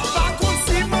bon, Par contre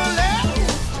si m'en l'air.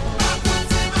 par contre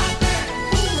c'est matin.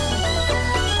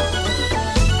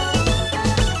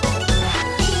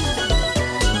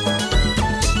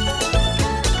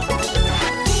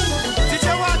 DJ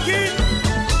Joaquin,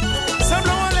 semble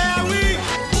on l'air oui.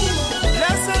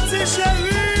 Les sentis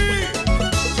chérie.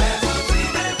 Les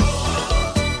Antilles mais bon,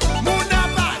 Moun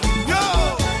Naval yo.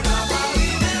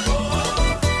 Paris mais bon,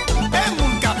 Et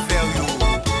moun Cap-Vert yo.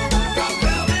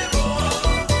 Cap-Vert mais bon,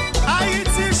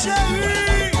 Haïti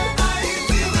chérie.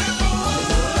 Haïti mais bon.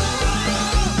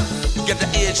 Get the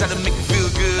edge, try to make it feel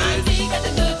good. Mikey got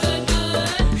the good, good, good.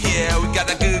 Yeah, we got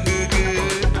that good, good, good.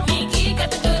 Mikey got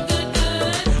the good, good,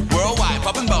 good. Worldwide,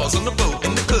 popping balls on the boat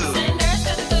in the club. Sanders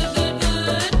got the good, good,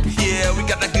 good. Yeah, we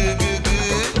got that good, good,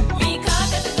 good. Mika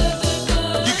got the good, good,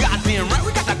 good. You got me right,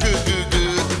 we got that good, good,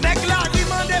 good. Nèg la di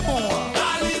mande bon.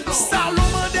 Salon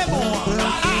mande bon.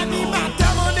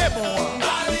 Animateur mande bon.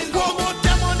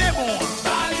 Promoteur mande bon.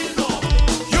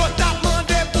 Yo tap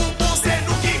mande pour bon, c'est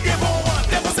nous qui gen bon.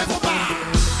 Dépensez vos pas.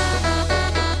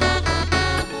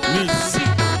 Musique.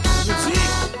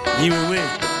 Wewe.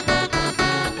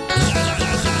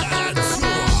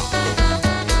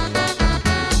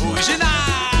 Original.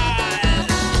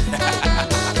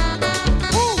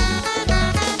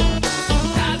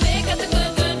 Kave got the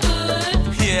good, good,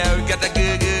 good. Yeah, we got that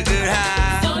good, good, good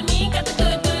high. Tony got the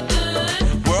good, good,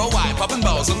 good. Worldwide, popping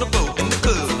balls on the boat in the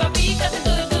club. Papi got the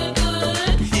good, good,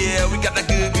 good. Yeah, we got that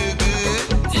good, good,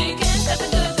 good. Deacon got the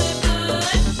good, good,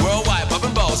 good. Worldwide,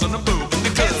 popping balls on the boat in the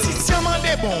club. Étudiant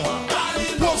mande bon.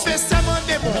 Professeur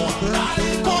mande bon.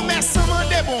 Commerçant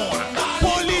mande bon.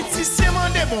 Politicien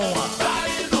mande bon.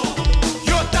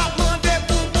 Yo tap mande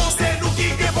pour bon, c'est nous qui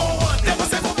gen bon.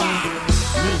 Dépensez vos pas.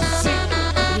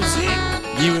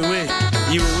 Wewe.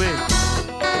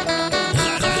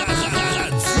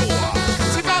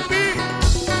 Si papi,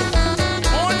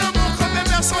 on a mon côté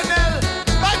personnel.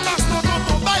 Bypass ton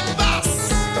tonton, bypass.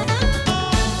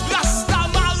 Rasta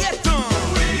maretan.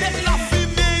 Met la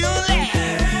fumée en l'air.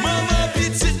 Maman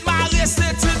petite mare,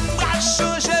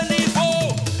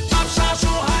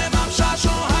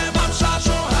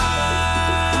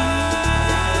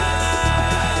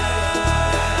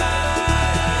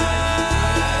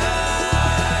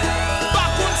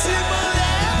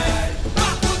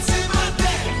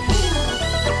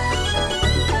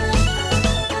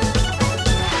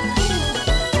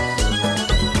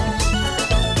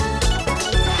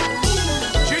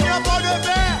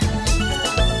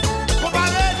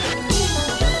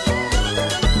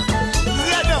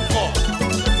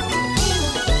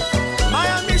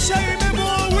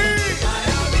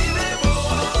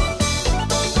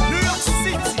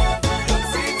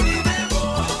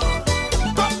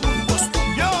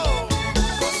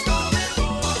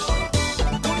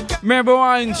 Mais bon,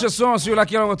 une chanson sur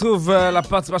laquelle on retrouve la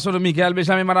participation de Michael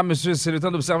Benjamin. Madame, monsieur, c'est le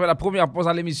temps d'observer la première pause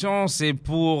à l'émission. C'est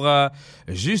pour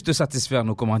juste satisfaire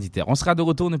nos commanditaires. On sera de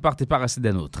retour, ne partez pas, restez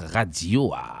dans notre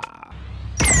radio.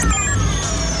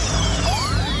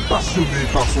 Passionné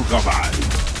par son travail,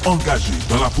 engagé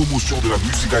dans la promotion de la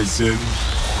musique haïtienne,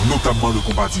 notamment le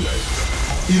combat direct,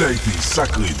 il a été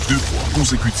sacré 2 fois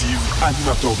consécutives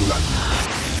animateur de l'année.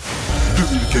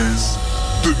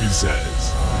 2015-2016.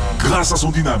 Grâce à son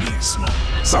dynamisme,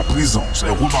 sa présence est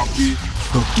remarquée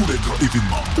dans tous les grands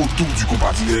événements autour du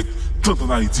combat direct, tant en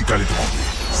Haïti qu'à l'étranger.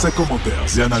 Ses commentaires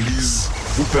et analyses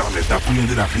vous permettent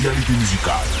d'appréhender la réalité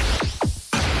musicale.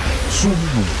 Son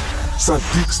humour, sa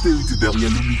dextérité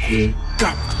derrière le micro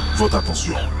capte votre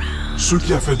attention. Ce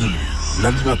qui a fait de lui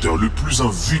l'animateur le plus en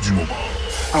vue du moment.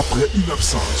 Après une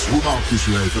absence remarquée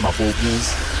sur la FM à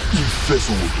Port-au-Prince, il fait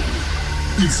son retour.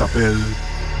 Il s'appelle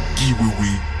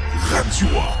Wewe Radio.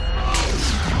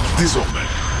 Désormais,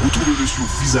 retrouvez-le sur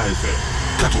Visa FM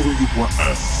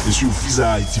 82.1 et sur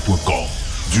visahaiti.com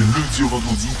du lundi au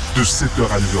vendredi de 7h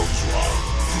à 9h du soir.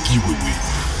 Wewe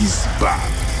is back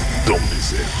dans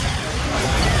les airs.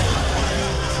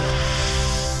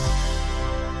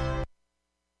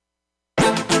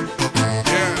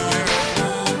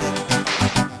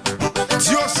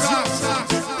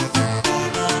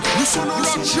 Nous sommes dans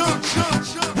l'autre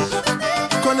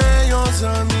connais yon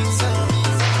ami,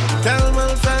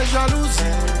 tellement fait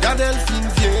jalousie, gade elle fin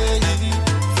vieilli.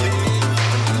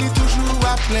 Il est toujours à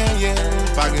plein,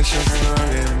 pas de chance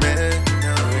mais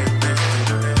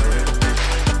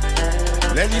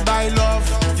Lady by love,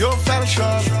 yo fait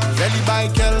shop, Lady by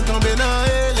quel tombe dans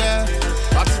elle.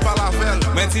 Parti par la felle.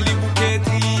 Mais si les bouquets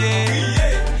triés,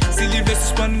 si les veut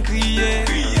suspendre crier,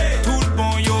 tout le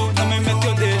bon yo, non mais mettre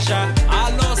yo déjà.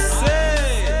 Alors c'est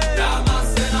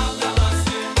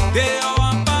dehors en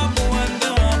pas bon,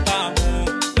 en pas bon.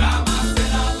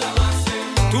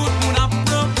 Tout le monde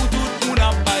apprend pour tout le monde a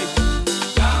bail.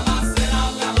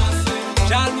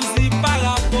 Jalousie par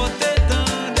rapport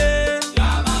t'étendez.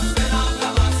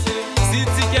 Si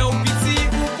tu es au petit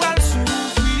ou pas le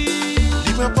souffrir.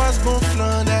 Il me passe bon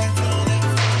flander.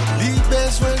 Il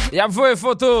besoin Il y a vos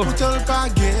photos. tout le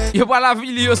paquet. Il y a pas la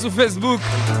vidéo sur Facebook.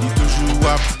 Il toujours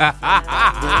à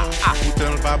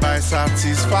tout le pas by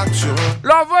satisfaction.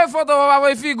 L'envoie photo, on va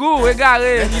voir figure,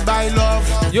 regardez. Lady by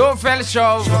love, Yo fait le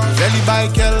show. Lady by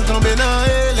quel tombe dans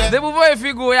elle. De vous voir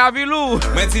figure, il y a Avril.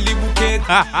 Mais si les bouquets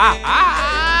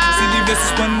si les veut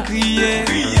suspendre crier,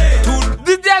 tout le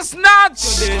DJ Snatch.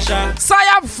 déjà. Ça y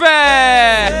a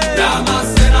fait.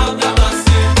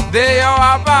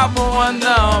 D'ailleurs, pas bon,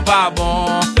 non, pas bon.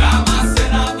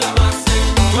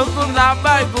 Tout le monde a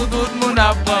bail pour tout le monde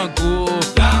a pris un coup.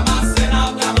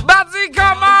 Badi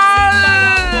Kamal.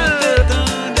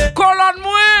 Colonne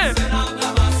moi.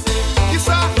 Qui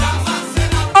ça?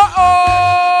 Oh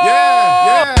oh.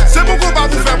 Yeah. C'est mon combat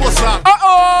pour faire pour ça. Oh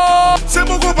oh. C'est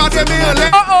mon combat de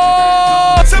m'aimer. Oh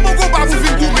oh. C'est mon combat pour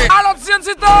faire goumer. Alors tiens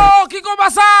Tito, qui combat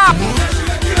ça?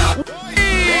 Oui.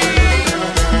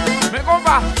 Mais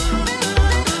combat.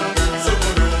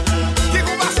 Qui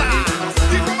combat ça?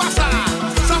 Qui combat ça?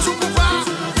 Ça sous combat.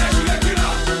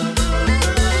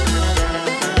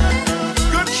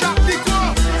 Gunshot Nico.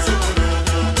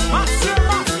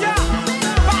 Mafia.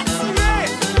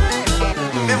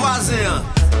 Mes voisins,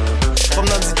 comme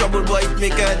dans dit Trouble Boy, mais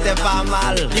que t'es pas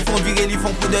mal. Ils font virer, ils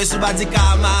font coup d'œil sur Badi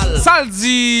Kamal. Ça le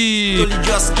dit. Toli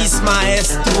Just Kiss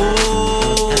Maestro.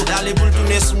 Dans les boules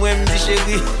tourner sous moi, me dit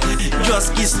chérie.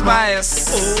 Just Kiss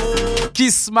Maestro.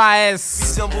 Kiss my ass.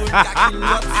 Vision boule,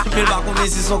 caquilotte. Mais pas combien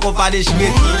si son compas des cheveux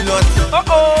kilotes. Oh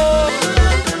oh.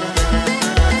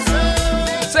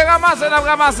 C'est ramassé, on a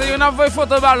ramassé, on a envoyé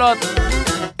photo balotte.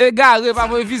 Égaré par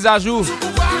mon visage ou.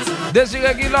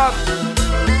 Déchiré kilote.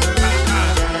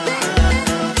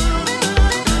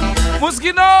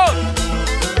 Mouskino.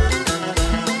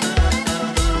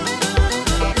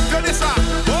 Tenez ça.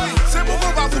 C'est mon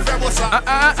combat pour faire pour ça.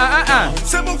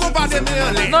 C'est mon combat de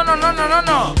m'aimer. Non, non, non, non, non,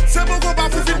 non. C'est mon combat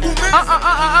pour faire goumer.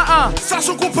 Ça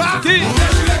sous combat. Qui?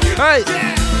 Hey.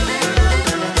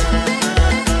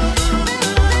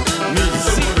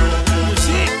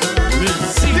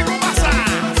 Qui combat ça?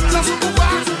 Ça sous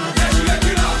combat.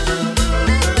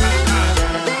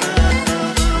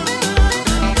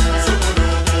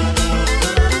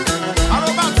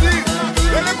 Alors Badi,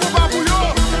 et le combat pour yo.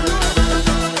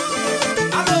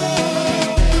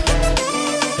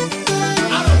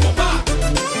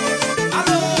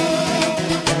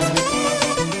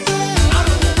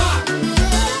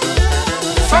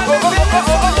 Oh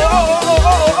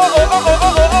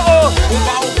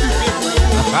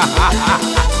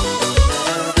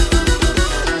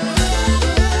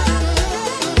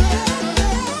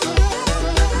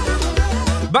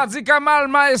Badi Kamal,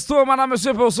 maestro, madame,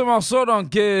 monsieur, pour ce morceau. Donc,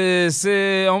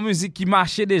 c'est en musique qui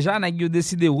marchait déjà. On a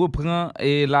décidé de reprendre.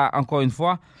 Et là, encore une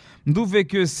fois, nous trouvons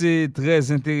que c'est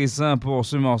très intéressant pour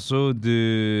ce morceau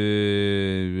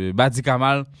de Badi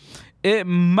Kamal. Et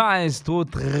maestro,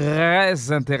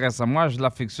 très intéressant. Moi, je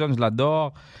l'affectionne, je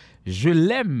l'adore. Je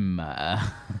l'aime.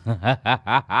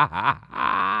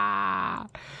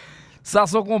 Ça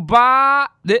son compas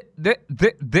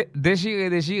déchirer.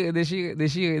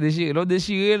 L'autre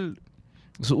déchirer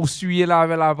ou suyer la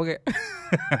avec après.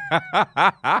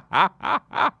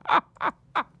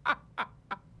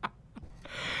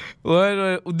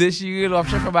 Ouais, ou déchirer l'autre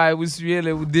chaque fois vous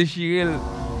suyer ou déchirer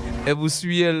et vous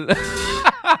suyer.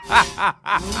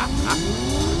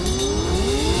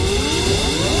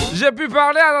 J'ai pu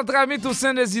parler à notre ami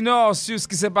Toussaint Desinor sur ce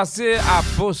qui s'est passé à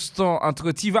Boston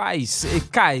entre T-Vice et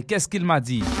Kai. Qu'est-ce qu'il m'a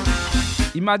dit?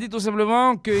 Il m'a dit tout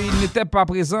simplement qu'il n'était pas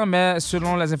présent, mais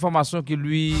selon les informations qui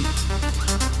lui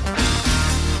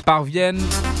parviennent,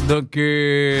 donc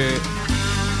c'est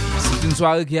une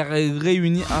soirée qui a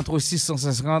réuni entre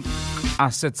 650 à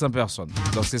 700 personnes.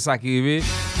 Donc c'est ça qui est arrivé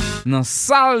dans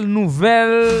salle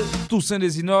nouvelle Toussaint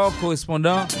Desinor,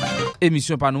 correspondant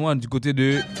émission Panouan du côté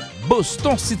de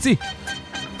Boston City.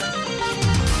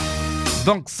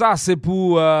 Donc ça c'est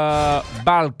pour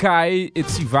Balkai et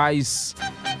T-Vice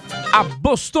à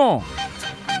Boston.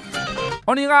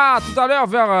 On ira tout à l'heure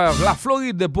vers la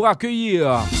Floride pour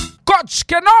accueillir Coach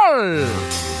Kenol.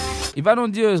 Il va nous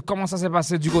dire comment ça s'est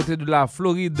passé du côté de la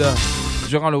Floride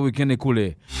durant le week-end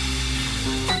écoulé.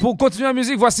 Pour continuer la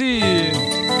musique, voici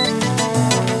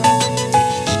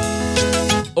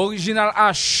Original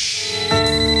H.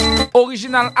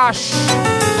 Original H.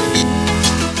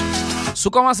 Si on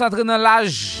commence à entrer dans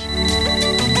l'âge,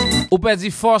 on perd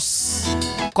force.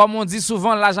 Comme on dit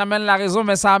souvent, l'âge amène la raison,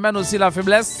 mais ça amène aussi la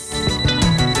faiblesse.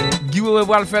 Wewe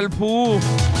va le faire pour.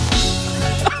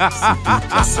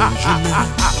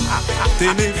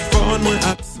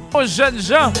 Oh, jeunes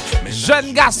gens,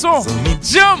 jeunes garçons,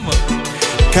 Jim.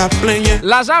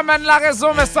 L'âge amène la raison,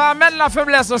 mais ça amène la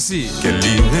faiblesse aussi.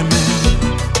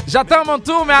 J'attends mon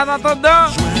tour, mais en attendant,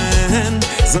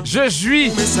 je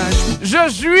jouis. Je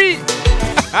jouis.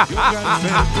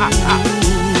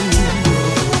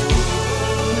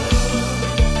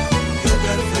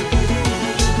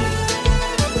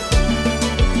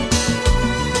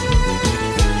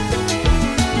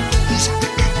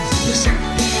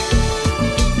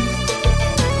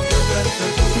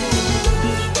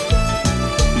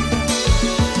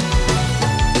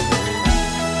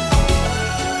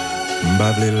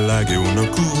 M'bavle lage ou nan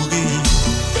kouri,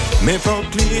 mais faut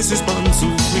que les suspendre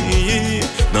souffrir.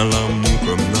 Dans l'amour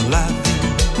comme dans la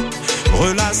vie,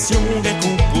 relation des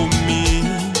compromis.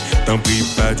 Tant pis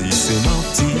pas dit c'est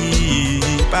menti,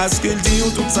 parce que le dit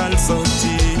ou tout ça le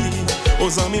senti.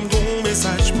 Aux amis m'gon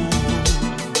message pour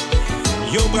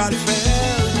vous, yo bras le faire.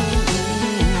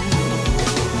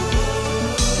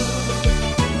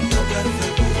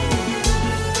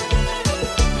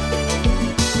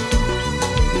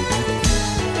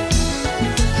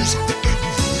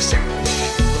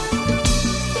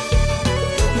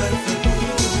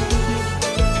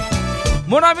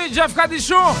 Mon ami Jeff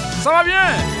Kadichon, ça va bien?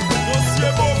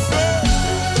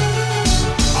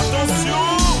 Attention!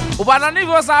 Ou pas dans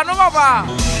niveau ça, non papa?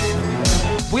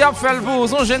 Pour y faire le vous,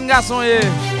 son jeune garçon est.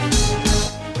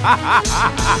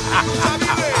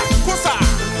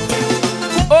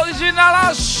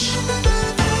 Original H.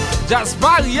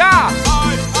 Jasparia.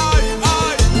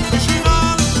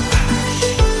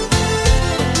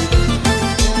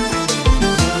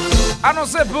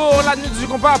 Annoncé pour la nuit du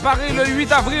compas à Paris le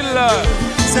 8 avril.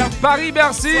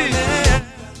 Paris-Bercy.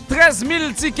 13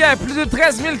 000 tickets, plus de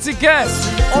 13 000 tickets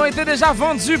ont été déjà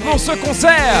vendus pour ce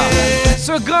concert.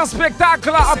 Ce grand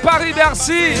spectacle à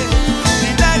Paris-Bercy.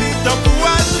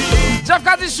 Jeff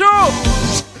Kadichou,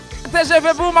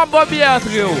 TGV pour ma bobière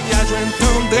trio.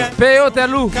 P.O.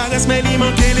 Telou. Caresse mais il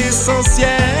manquait l'essentiel.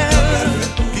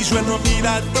 Il jouait en pile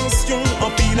attention,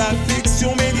 en pile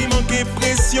affection, mais il manquait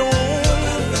pression.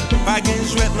 Pas gain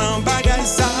jouet dans bagay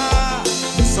ça.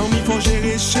 Sans m'y faut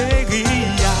gérer chérie.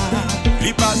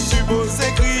 Il pas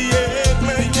supposé crier,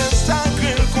 mais il y a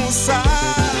sacré comme ça.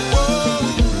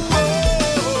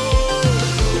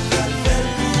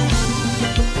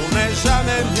 On n'est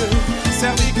jamais mieux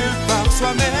servi que par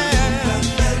soi-même.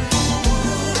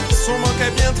 Son manque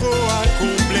est bien trop à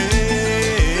combler.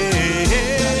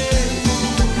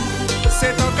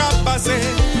 C'est un cap passé,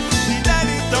 il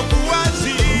est temps pour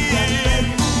agir.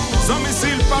 Sans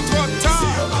missile, pas trop tard.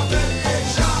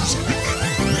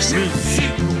 Musique.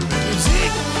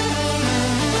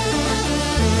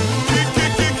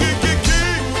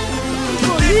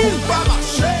 Qui pas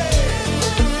marcher.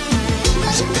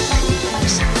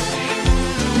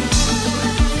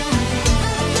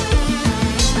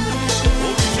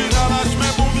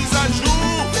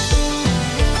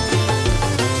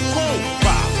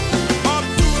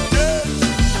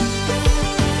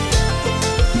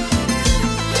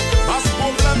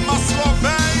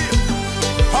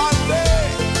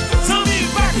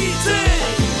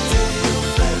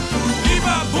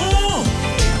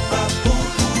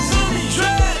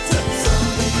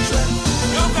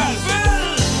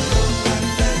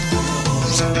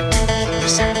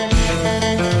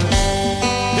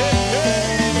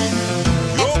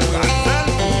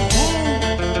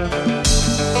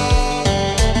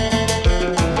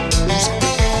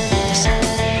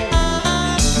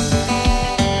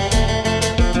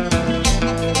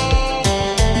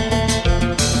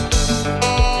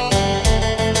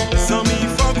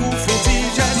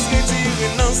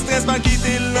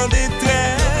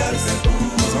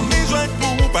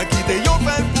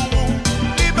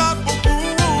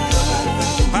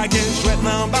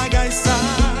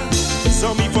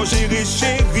 pleurer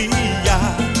chérie,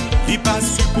 il pas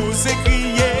supposé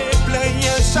crier, pleurer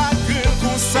chacun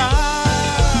comme ça.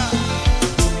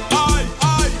 Aïe,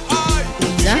 aïe, aïe,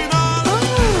 original.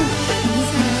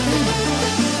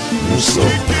 Nous sommes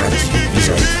Radio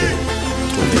Visage Fait.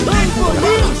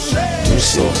 Nous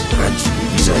sommes Radio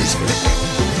Visage Fait.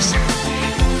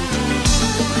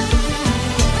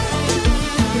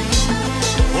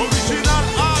 Original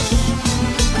H,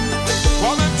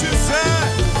 toi-même tu sais,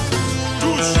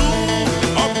 toujours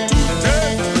up to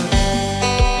date.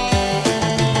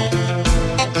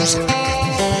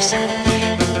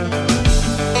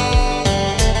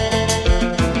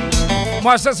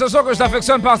 Moi, c'est ce son que je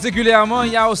t'affectionne particulièrement.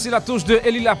 Il y a aussi la touche de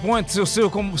Élie Lapointe sur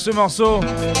ce morceau,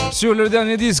 sur le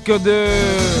dernier disque de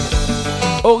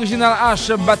Original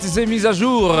H, baptisé Mise à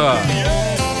jour.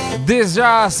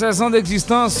 Déjà 16 ans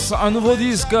d'existence, un nouveau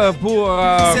disque pour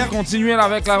continuer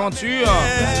avec l'aventure.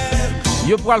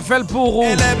 Yo pourra le faire pour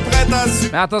vous.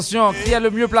 Mais attention, qui est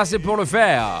le mieux placé pour le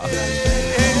faire?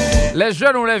 Les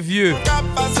jeunes ou les vieux?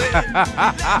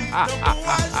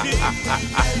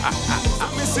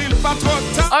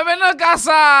 Ah mais non qu'à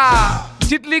ça.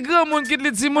 Quitte les grands moun, quitte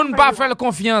les petits moun, pas faire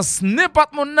confiance.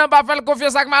 N'importe moun n'a pas faire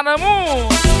confiance avec madame.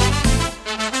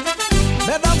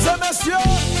 Mesdames et messieurs,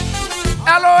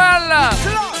 LOL,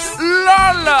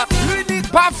 LOL,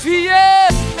 pas fier,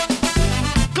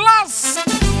 classe,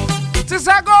 c'est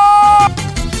ça go.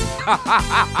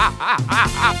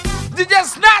 DJ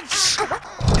Snatch.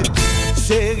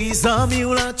 chérie, amis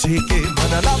ou la checker,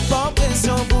 on a la bonne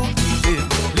pression pour quitter.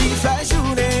 Li fait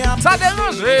journée à Ça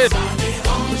dérange.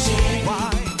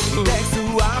 texte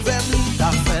ou avec lui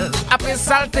d'appel. Après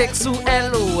ça le texte ou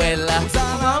LOL. Ça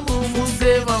va pour vous,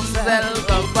 c'est mon sel,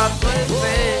 pas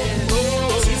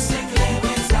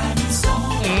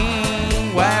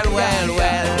Well.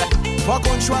 faut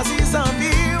qu'on choisisse un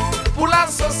vie. Pour la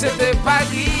société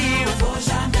Paris. Faut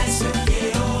jamais se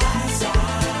fier au hasard.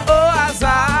 Au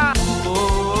hasard.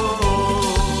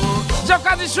 Jeff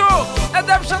Kadichou,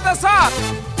 aidez-moi chanter ça.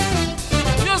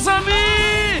 Nos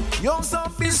amis,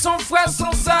 ils sont frères,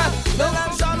 sont sœurs.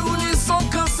 Nos jaloux, ils sont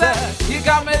cancer. Ils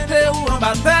gardent ou en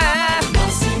bataille.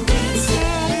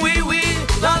 Oui,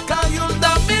 dans le caillou,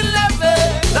 dans mille levées.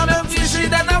 Dans le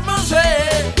frigidaire, à manger.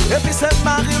 Et puis c'est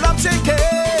Marie l'a checké.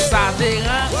 Ça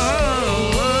dérange.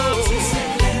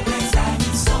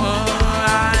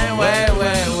 Ouais.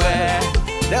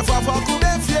 Des fois, faut qu'on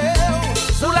méfie.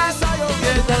 Sous la saille, on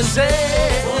vient de chez.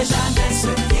 Faut jamais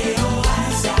se fier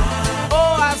au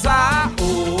hasard.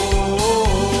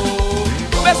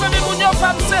 Mes amis, mon yo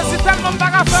femme, c'est tellement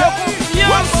pas à faire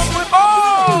confiance.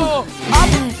 Oh!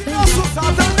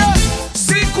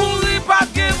 Si courir pas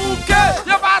que bouquet,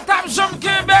 y'a pas table jambe qui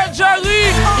est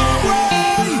bergerie.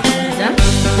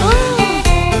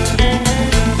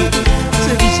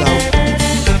 C'est bizarre.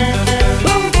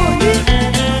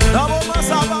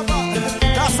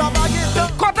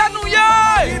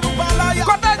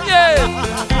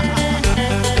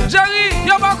 Jerry,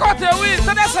 y'a pas côté, oui,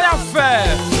 c'est ça y'a fait.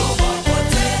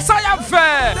 Ça y'a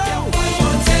fait.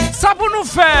 Ça pour nous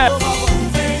faire.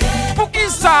 Pour qui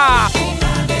ça?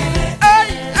 Hey!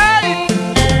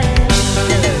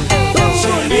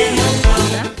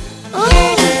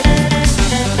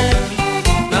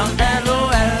 Dans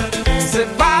LOL, c'est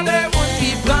pas des monde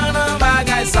qui prennent un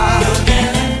bagage ça.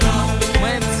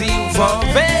 Moi dis ou faut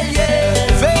veiller.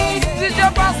 DJ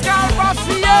Pascal va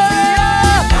fier.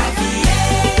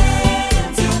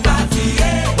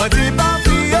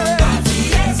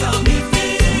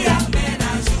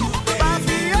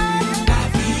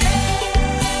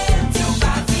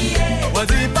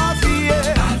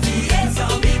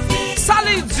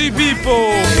 Bipo.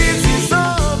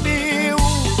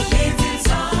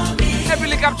 Et puis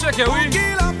les captures que oui.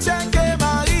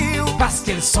 Parce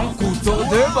qu'ils sont couteaux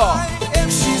de bord.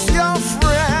 She's your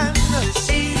friend.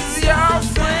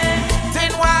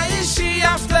 Then why is she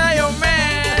after your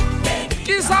man?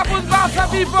 Qui ça pour pas faire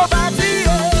Bipo?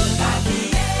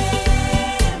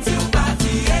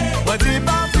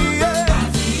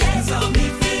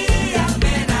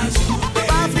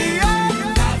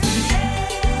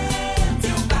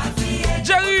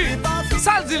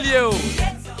 Ça le dit lié.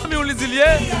 Mais on le dit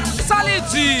lié. Ça le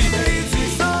dit.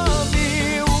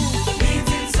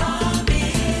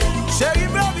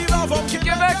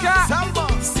 Québec.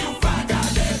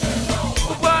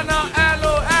 Bueno,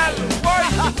 LOL.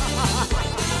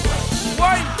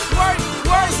 Boy.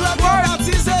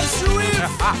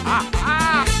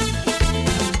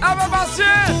 Ah bah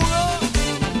monsieur.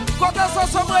 Quand on sort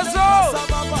son réseau.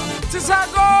 C'est ça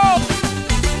go.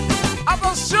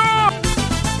 Attention.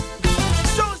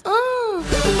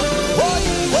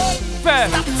 Fait.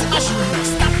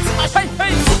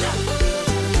 Hey.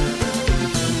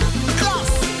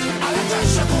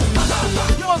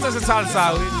 c'est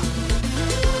salsa, oui.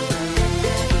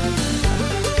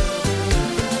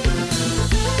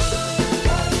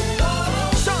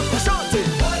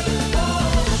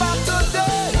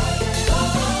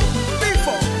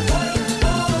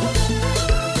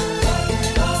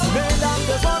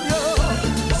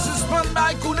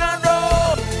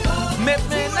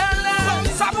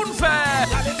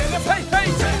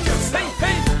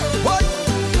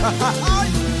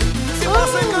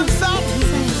 C'est comme ça.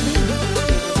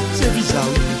 C'est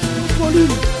bizarre.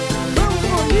 Volume.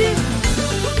 Volume.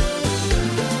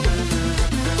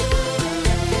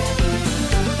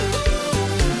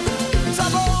 Ça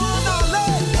va en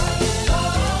aller.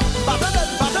 Pardonnez.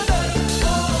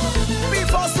 Il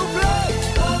faut souffler.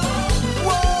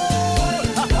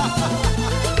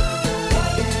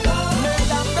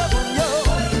 Mesdames de bon yo,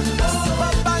 c'est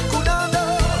pas mal coup d'en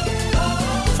eau.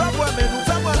 Fais-moi mes nous.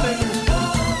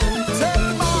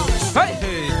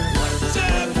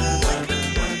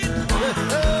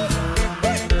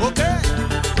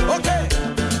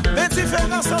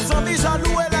 Sans amis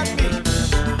jaloux et l'ennemi.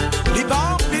 Li pas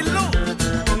en pile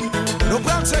nous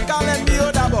prenons ce qu'à l'ennemi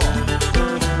d'abord.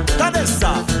 Tendez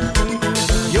ça.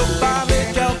 Yo pas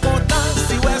avec cœur content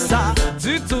si ouais ça.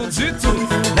 Du tout.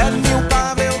 L'ennemi ou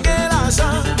pas avec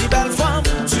l'argent, ni belle femme.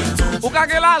 Du tout. Ou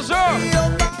kage l'argent.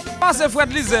 Pas c'est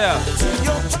Fred Lisère.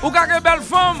 Ou kage belle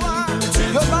femme.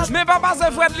 Mais pas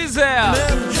c'est Fred Lisère.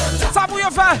 Ça pour y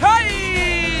faire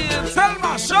hey,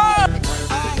 tellement chaud.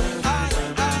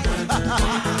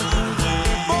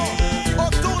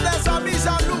 Autour des amis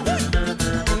jaloux.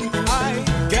 Aïe,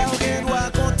 quelqu'un doit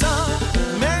content,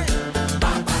 mais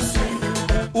pas passé.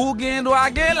 Ou gen doit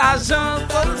gen l'argent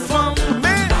pour le femme,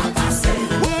 mais pas passé.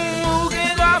 Ou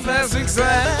gen doit faire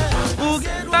succès. Ou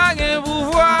gen doit gen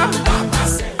pouvoir. Pas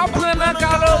passé. Après la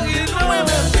calorie,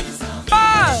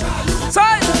 ah, ça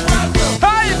y est.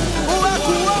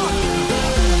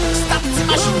 Stop the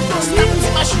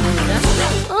machine.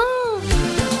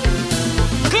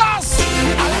 Classe.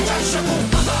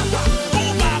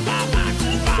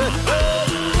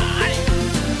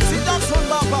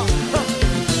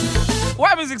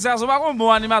 Ouais, musique, ça, c'est pas un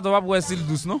bon animateur, pas pour un style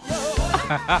douce, non?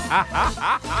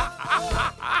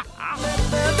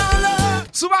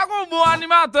 C'est pas un bon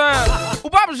animateur. Ou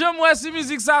pas, j'aime moi si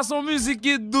musique, ça, son musique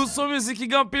qui est douce, son musique qui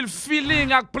gagne pile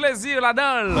feeling avec plaisir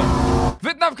là-dedans.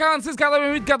 29 46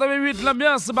 88,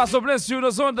 l'ambiance passe au plein sur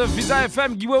le son de Visa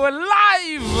FM qui Wewe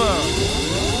live.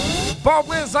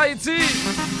 Port-au-Prince, Haïti.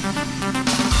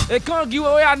 Et quand Guy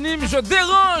Wewe anime, je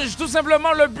dérange tout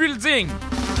simplement le building.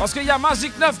 Parce qu'il y a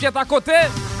Magic 9 qui est à côté,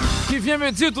 qui vient me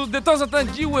dire tout de temps en temps,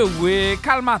 Guy Wewe,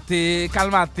 calmate.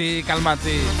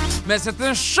 Mais c'est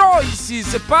un show ici,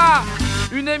 c'est pas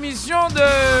une émission de...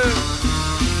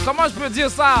 Comment je peux dire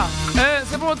ça?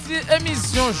 C'est pour une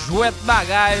émission jouette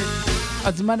bagaille. On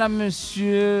dit, madame,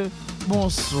 monsieur,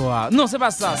 bonsoir. Non, c'est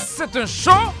pas ça. C'est un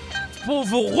show pour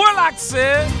vous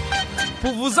relaxer,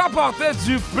 pour vous apporter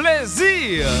du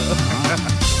plaisir.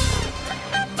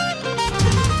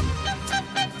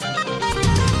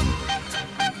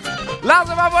 Là,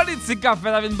 c'est pas politique qu'a fait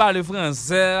avec une balle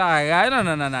français. Non.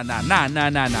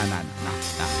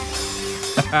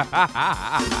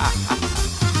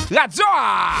 Radio!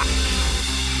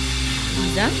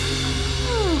 Visa?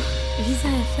 Oh, Visa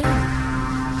FM.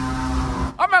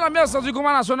 Ah, mais l'ambiance du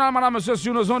combat national, madame, monsieur,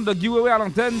 sur nos ondes de Guy Wewe à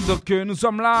l'antenne. Donc, nous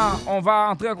sommes là. On va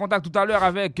entrer en contact tout à l'heure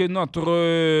avec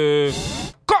notre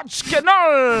coach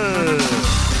Kenol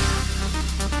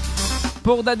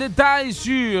pour des détails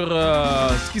sur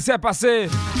ce qui s'est passé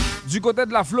du côté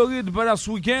de la Floride pendant ce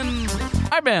week-end.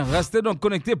 Eh bien, restez donc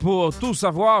connectés pour tout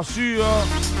savoir sur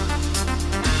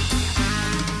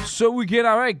ce week-end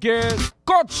avec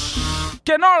coach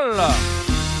Kenol.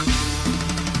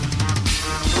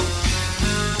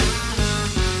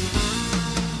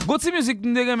 Goti musique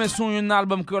nous remet son un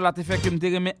album que là te fait que me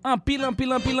remet en pile. Entendez.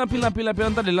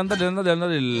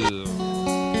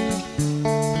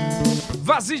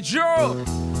 Vas-y Joe.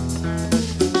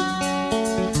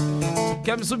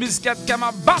 Comme sous biscuit comme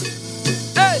a bat.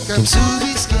 Hey. Comme sous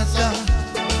biscuit là.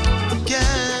 Comme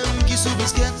qui sous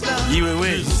biscuit là.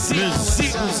 Oui.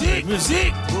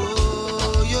 Musique.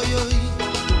 Oh yo.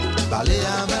 Parler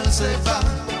avec c'est pas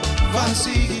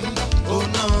facile. Oh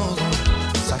non.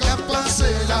 Ça qu'a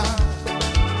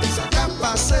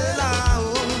passé là,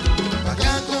 oh, pas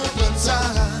qu'à comprendre ça,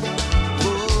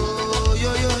 oh yo,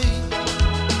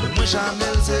 moi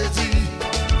jamais s'est dit,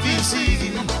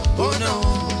 difficile, oh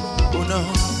non,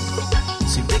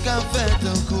 si t'es qu'à faire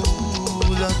un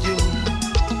coup d'adieu,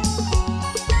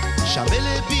 jamais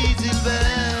les petits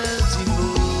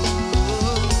vertimos,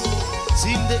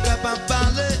 si t'es capable de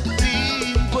parler,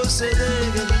 puis me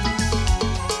posséder.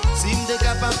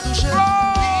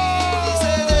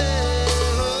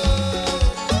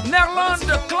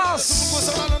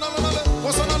 chance.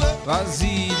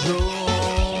 Vas-y, Joe.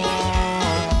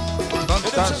 Donne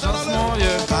ta chance, mon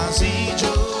vieux. Vas-y, Joe.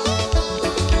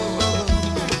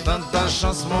 Donne ta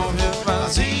chance, mon vieux.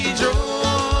 Vas-y, Joe.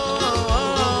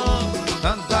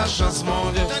 Donne ta chance,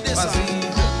 mon vieux. Vas-y.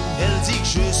 Elle dit que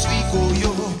je suis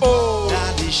Goyo. Oh.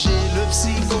 T'as déché le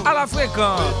psycho. À la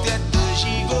fréquence. Peut-être de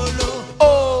gigolo.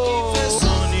 Oh. Il fait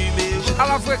son numéro. À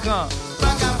la fréquence.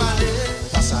 Pas qu'à parler.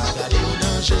 Pas ça garder au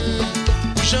danger.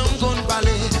 J'aime qu'on parle.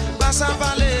 Pas ça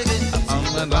parler.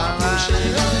 Pas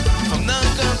approcher. Comme dans le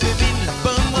camp féminin. La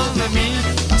bonne mauvais mine.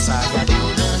 Pas ça garder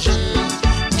au danger.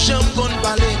 J'aime qu'on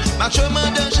parle. Macho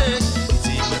m'en danger.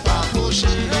 Dis-moi pas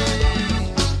approcher.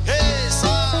 Hey,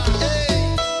 ça. Hey.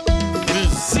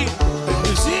 Musique.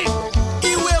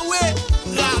 Wewe.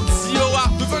 Radio.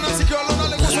 Nous venons de sécurité dans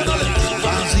les gros dans les.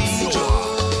 Vas-y, Joe.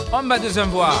 On ma deuxième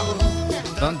voix.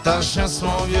 Donne ta chance,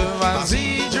 mon vieux.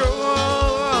 Vas-y, Joe.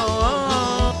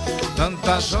 Donne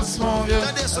ta chance, mon vieux.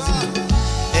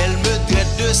 Elle me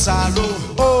traite de salaud.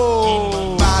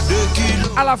 Oh. Pas de cul.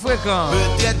 À la fréquence.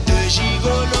 Me traite de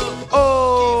gigolo.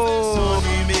 Oh. Son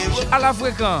numéro. À la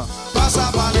fréquence. Pas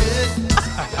ça parler.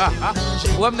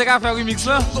 Ouais, m'd'est qu'à faire remix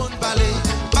là. Qu'on parler.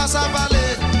 Pas ça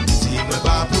parler. Dis-moi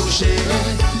pas approcher.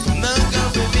 Nan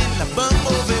quand fémine. La bonne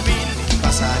mauvaise mine.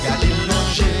 Pas ça garder le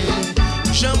danger.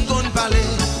 J'aime qu'on parler.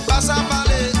 Pas ça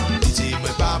parler. Dis-moi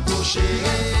pas approcher.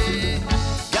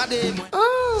 Gardez-moi.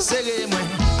 Serrez-moi.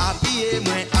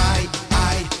 Habillez-moi. Aïe,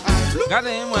 aïe, aïe.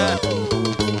 Regardez-moi.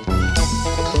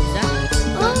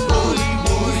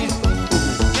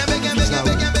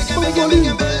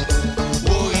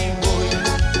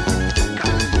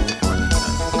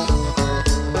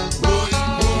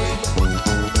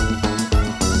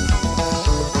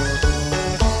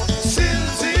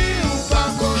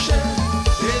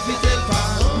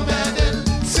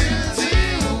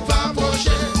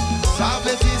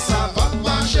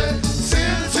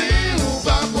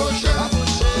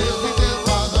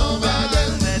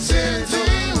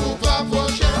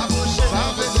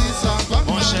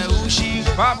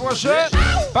 Pas approcher,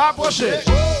 pas approcher,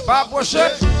 pas approcher,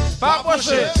 pas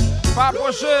approcher, pas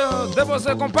approcher,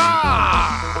 déposer compas.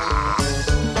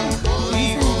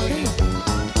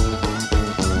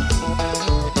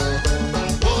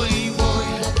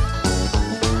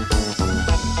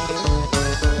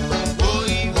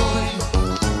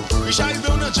 J'arrive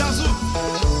dans le jazz.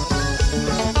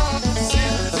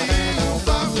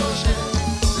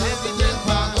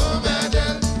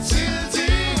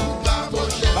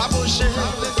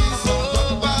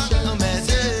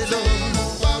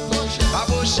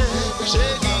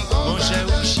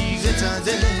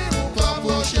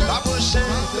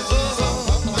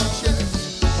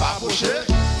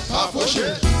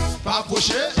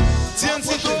 Tiens,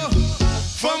 c'est toi,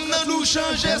 femme n'a nous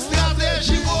changer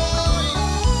stratégie, boy.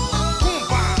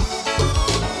 Combat.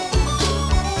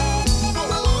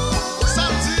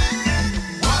 Samedi.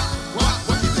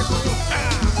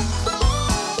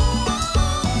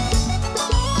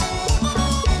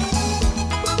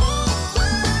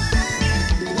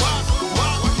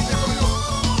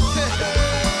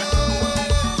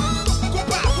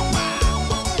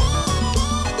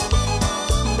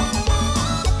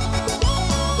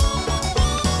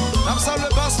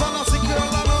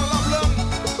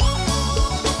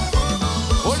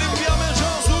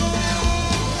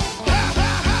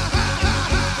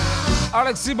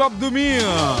 Alexis Bob Doumir,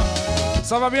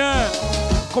 ça va bien?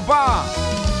 Compas,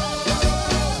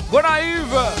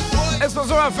 Gonaïve,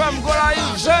 Explosion FM,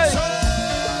 Gonaïve, Jay.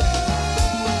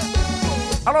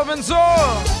 Alors Benzo,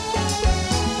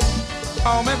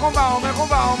 on met combat,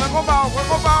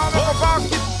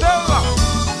 quitte là.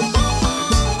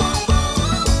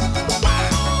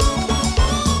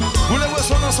 Vous les voyez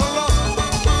son ensemble là?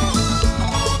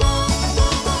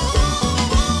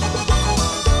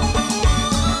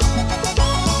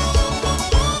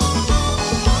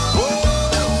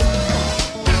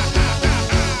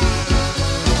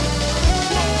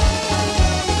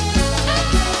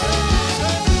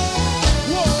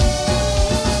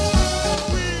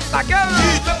 La gueule,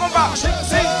 le combat,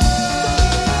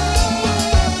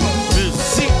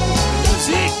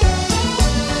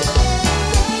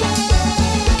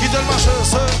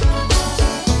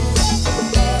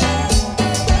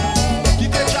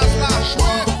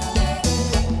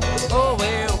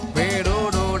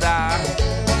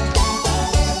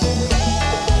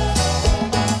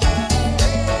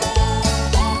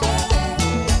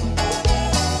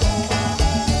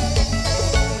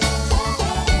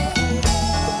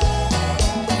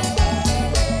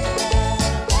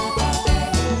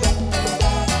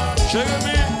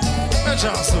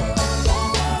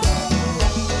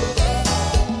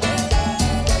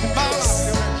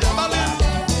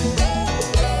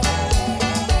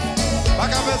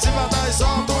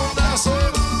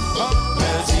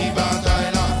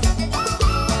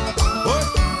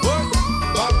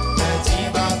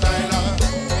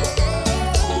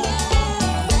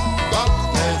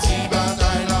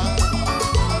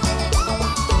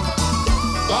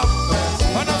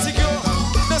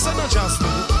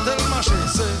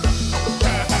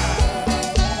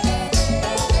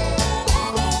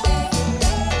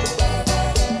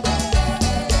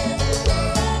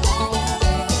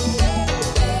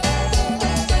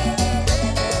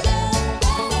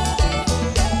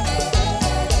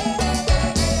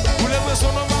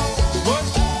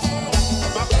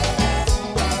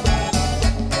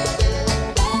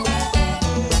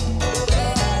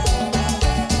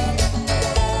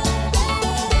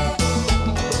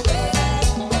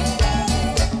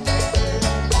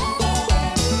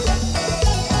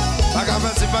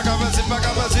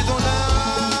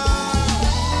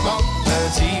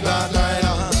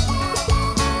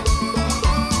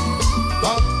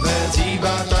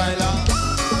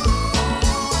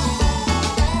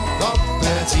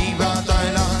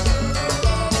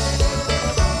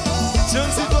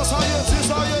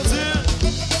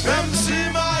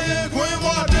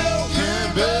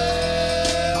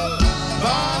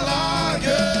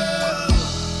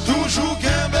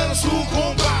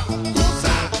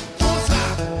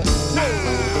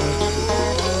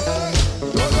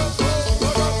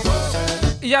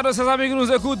 déjà de ces amis qui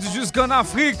nous écoutent jusqu'en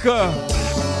Afrique.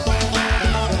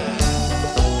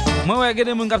 Moi, il y a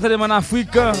des gens qui sont en Afrique,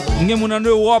 il y a des gens en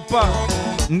Europe,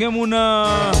 il y a des gens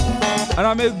en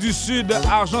Amérique du Sud,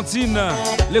 Argentine,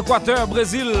 l'Équateur,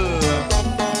 Brésil.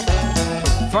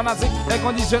 Fanatique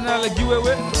inconditionnel, Guy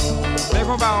Wewe. Mais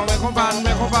combat.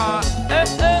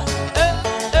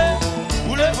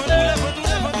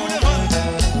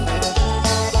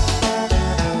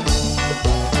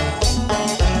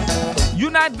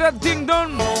 United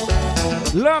Kingdom,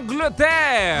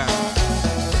 l'Angleterre.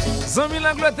 Zami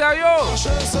l'Angleterre, yo.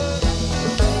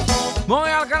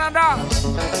 Montréal, Canada.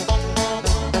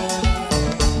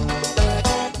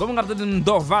 Comme on a dit,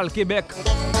 Dorval, Québec.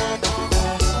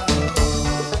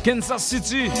 Kansas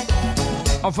City.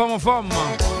 En forme.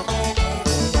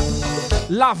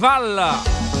 Laval.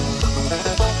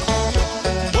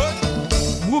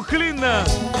 Brooklyn.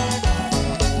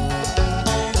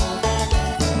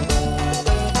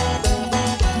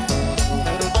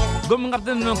 Comme on a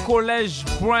dit, College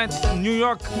Point, New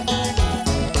York.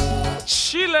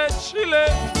 Chile.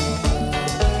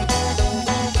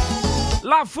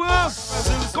 La France,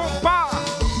 compas.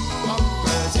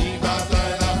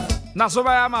 Nassau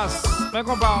Bahamas, mais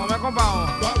compas.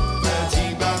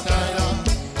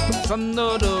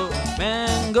 Santo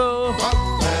Domingo.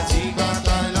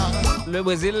 Le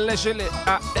Brésil, le Chili.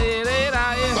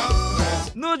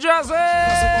 New Jersey,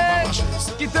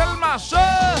 quitte le marché.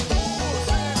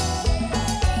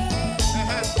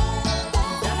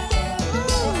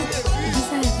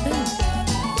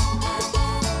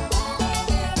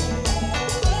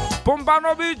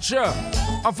 Pompano Beach,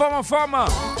 en forme.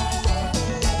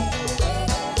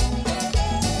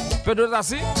 Peu de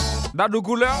tassi, d'adou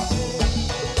couleur.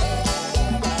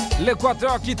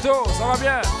 L'Équateur, Quito, ça va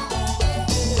bien.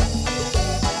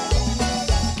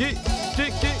 Qui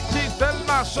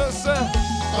tellement chassé.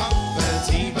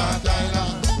 Petit bataille là.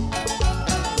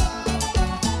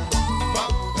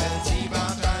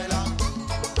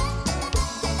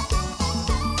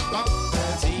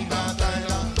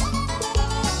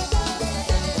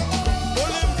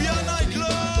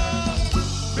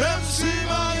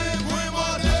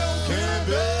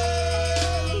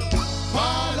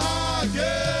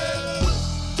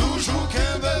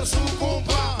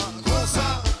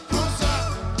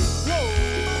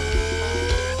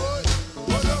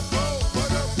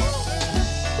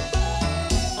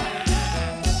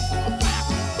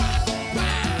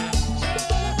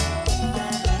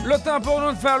 Le temps pour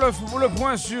nous de faire le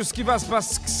point sur ce qui va se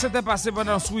passer, ce qui s'était passé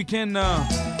pendant ce week-end.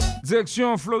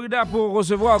 Direction Florida pour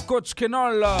recevoir Coach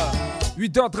Kenol.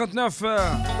 8h39.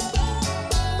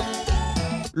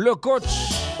 Le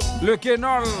coach, le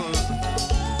Kenol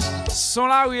sont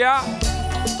là, oui.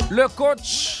 Le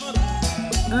coach,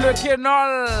 le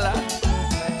Kenol.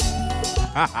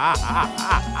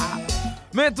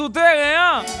 Mais tout est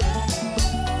rien.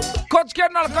 Coach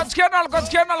Kenol.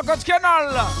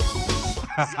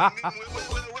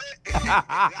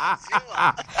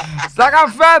 Ça qu'a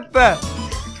fait.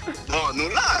 Bon, nous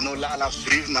là, la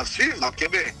suivre,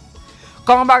 Québec.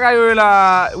 Comment bagaille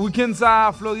la week-end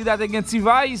ça Florida te gen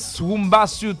T-Vice, Rumba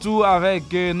surtout avec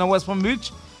dans West Palm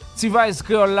Beach. T-Vice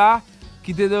créole là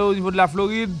qui était au niveau de la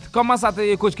Floride. Comment ça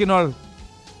te coach Kenol?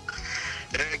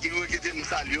 Qui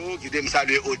me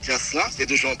salue audience là, c'est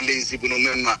toujours un plaisir pour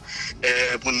nous-mêmes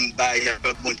pour nous bailler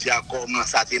bon dia comment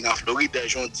ça t'est en Floride,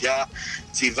 j'en dis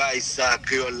T-Vice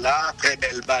créole là, très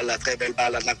belle balle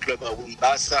dans le club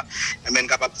Rumbas, même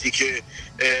capable de dire que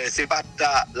c'est pas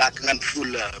la grande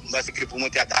foule parce que pour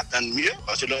monter à attendre mieux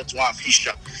parce que là tu affiche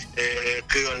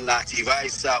créole là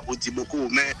T-Vice on dit beaucoup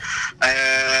mais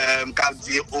capable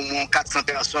dire au moins 400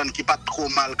 personnes qui pas trop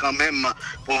mal quand même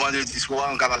pour vendredi soir,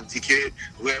 on capable de dire que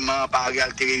vraiment par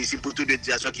réalité réussi pour toutes les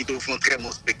directions qui te font très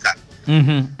bon spectacle.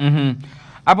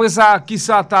 Après ça, qui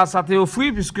ça t'a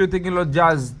offert puisque tu as le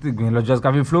jazz qui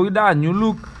a fait Florida, New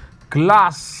Look,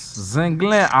 Classe,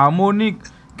 Zinglin, Harmonique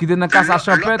qui était dans Casa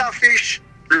Champêtre.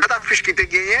 L'autre affiche qui était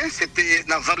gagné, c'était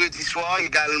dans vendredi soir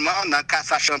également, dans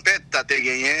Casa Champêtre, tu as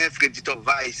gagné Freddy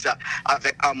Vice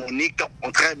avec Harmonique,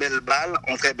 une très belle balle,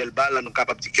 nous sommes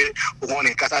capables de dire que on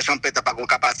est Casa Champêtre n'a pas une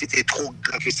capacité trop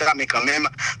grande que ça, mais quand même,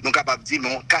 nous sommes capables de dire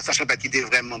que Casa Champêtre qui était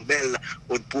vraiment belle,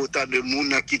 pour autant de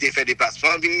monde qui était fait des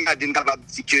placements, nous sommes capables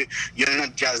de dire qu'il y a un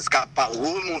jazz qui n'a pas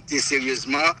remonté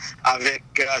sérieusement avec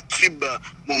Tube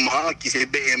Moment, qui c'est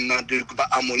BM de groupe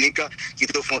Harmonique, qui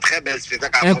te font très belle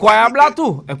spectacle. Incroyable là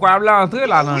tout. Incroyable l'entrée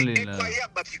là dans les.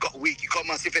 Incroyable, oui, qui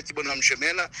commencé à faire petit bonhomme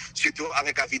chemin, là, surtout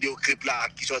avec la vidéo clip là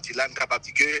qui sorti là, capable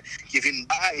de dire que qui vient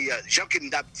bail, Jean qui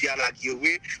n'a dit à la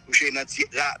Guéoué, ou chez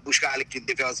Natira, bouche avec qui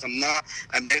fait ensemble là,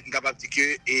 capable de dire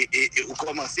que et ou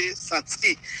commencer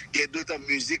sentir qu'il y a d'autres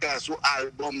musiques sur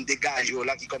album dégagé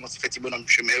là qui commence à faire petit bonhomme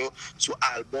chemin sur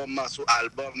album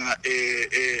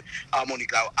et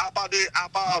harmonique là. À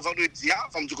part vendredi,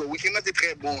 comme du coup week-end c'est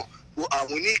très bon pour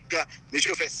harmonique, mais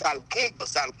je fais sale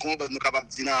combe, nous capable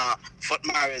de dire dans Fort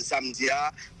Marel samedi,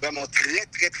 vraiment très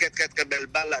belle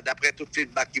balle d'après tout le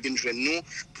feedback qui vient joindre nous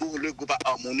pour le groupe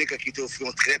harmonique qui te offre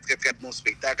un très bon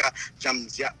spectacle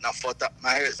samedi dans Fort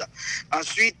Marel.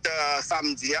 Ensuite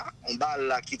samedi, on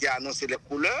balle qui t'a annoncé les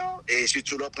couleurs et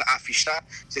surtout l'autre affiche là,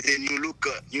 c'était New Look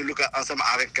ensemble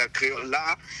avec Créole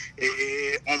là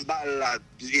et on balle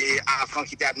avant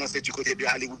qui t'a annoncé du côté de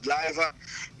Hollywood Live,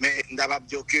 mais d'abord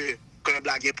dire que club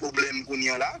là, il y a problème qu'on y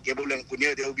a là, il y a problème qu'on y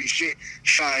a, on est obligé de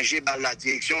changer la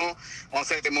direction. On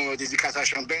sait que mon dédicace à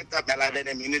Champette, mais à la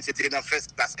dernière minute, c'était dans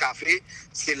First Class Café.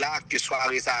 C'est là que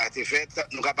soirée ça a été faite.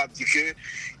 Nous sommes capables de dire que,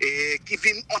 qui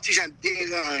finit anti-gens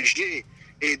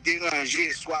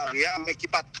déranger soirée, mais qui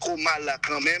pas trop mal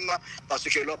quand même, parce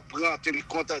que l'on prend tenu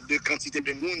compte de quantité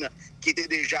de monde qui était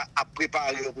déjà à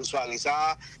préparer pour soirée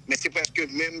ça, mais c'est presque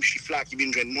même chiffre là qui vient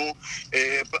de nous.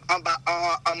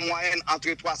 En moyenne,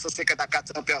 entre 350 à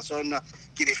 400 personnes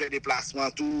qui fait des déplacements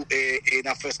tout et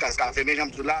dans First Class Café. Mais j'aime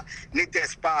tout là, n'était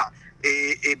pas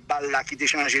et balle là qui t'a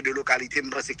changé de localité,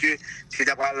 parce que c'est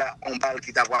d'avoir on balle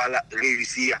qui t'a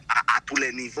réussi à tous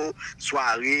les niveaux,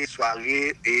 soirée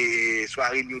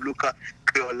New Look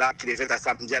là qui est fait à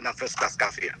samedi dans First Class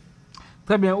Café.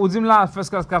 Très bien. Au dim là,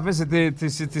 First Class Café,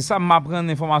 c'était ça, m'apprendre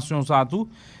l'information ça tout.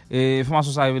 Et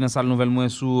l'information ça arrive dans la salle nouvelle moins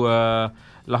sous la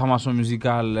formation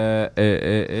musicale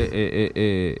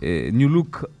New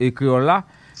Look et Créola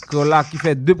qui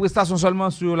fait 2 prestations seulement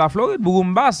sur la Floride,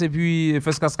 Bourumbass et puis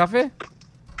First Class Café.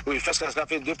 Oui, First Class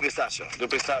Café 2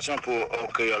 prestations pour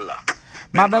Créola.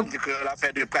 Madame Créola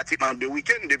fait pratiquement 2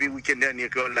 week-ends depuis le week-end dernier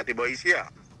Créola était bon ici.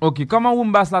 OK, comment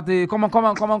Bourumbass là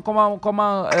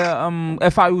comment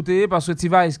FIU t'es parce que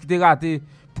T-Vice qui t'est raté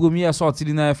première sortie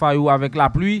dans FIU avec la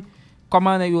pluie,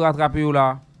 comment on a rattrapé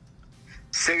là?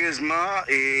 Sérieusement,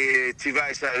 et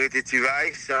T-Vice a arrêté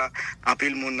T-Vice, en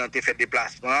pile monde a fait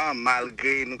déplacement,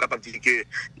 malgré nous capables de dire que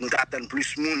nous attendons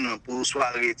plus de monde pour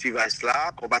soirée T-Vice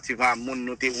là, comparativement à monde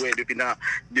nous ouais depuis dans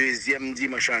deuxième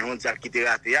dimanche on dit qui était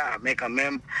raté, mais quand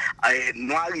même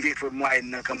nous arrivé pour moi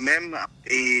quand même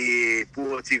et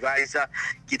pour T-Vice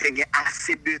qui était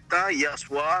assez de temps hier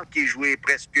soir qui jouait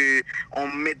presque en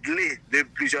medley de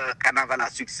plusieurs carnavals à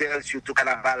succès, surtout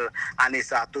carnaval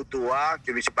Anessa Totoa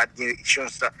que monsieur pas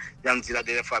j'en dis la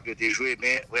dernière fois que tu as joué,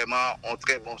 mais vraiment, une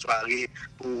très bonne soirée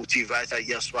pour T-Vice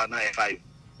hier soir dans FIU.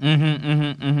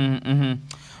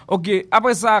 OK,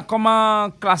 après ça, comment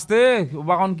classer? Vous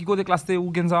voyez qui côté classer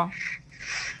week-end ça?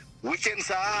 Week-end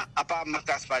ça, apparemment,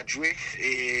 tu n'as pas joué,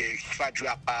 et il faut jouer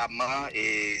apparemment,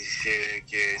 et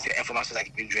c'est information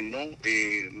qui vient de jouer non,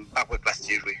 et pas pour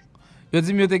classer jouer. Je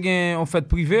dis mieux que en fête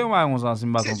privée ou on ça c'est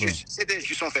pas c'était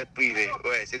juste en fête privée.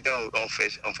 Ouais, c'était en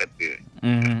fête privée.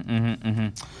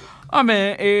 Ah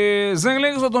mais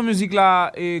Zenglé sur ton musique là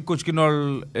et coach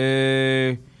Kinol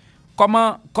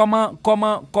comment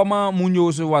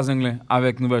Mounio se voit Zenglé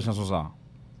avec nouvelle chanson ça?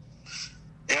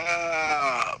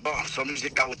 Bon, son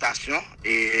musique carotation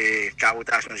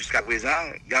jusqu'à présent,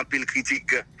 il y a un peu de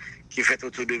critique qui fait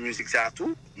autour de musique ça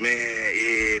tout,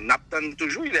 mais n'attend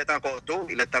toujours, il est encore tôt,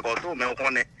 mais on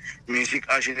connaît musique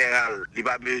en général, il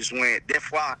n'a pas besoin des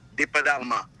fois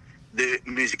dépendamment de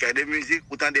musique. Il y a des musiques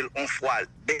autant on fois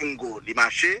bingo les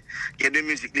marchés, il y a des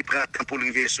musiques qui prend temps pour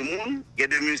arriver sur le monde, il y a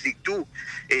des musiques tout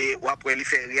et ou après il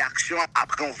fait réaction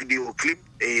après un vidéoclip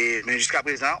et mais jusqu'à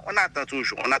présent on attend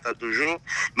toujours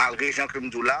malgré Jean comme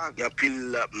tout là, il y a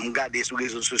pile regarder sur les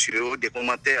réseaux sociaux des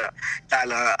commentaires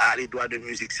à les droits de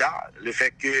musique ça, le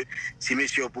fait que si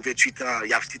monsieur pouvait tweeter il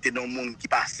y a cité dans le monde qui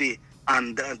passait en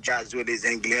dans jazz les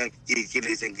anglais qui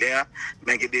les anglais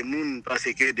mais que des monde parce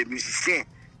que des musiciens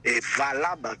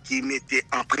valable qui était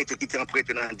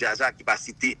emprunté dans le jazz qui pas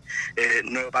cité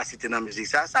non pas cité dans la musique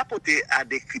ça porté à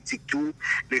des critiques tout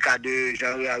le cas de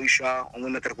Jean-Louis Richard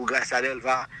on a beaucoup grâce à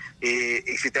Delva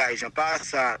et etc et j'en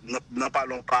passe n'en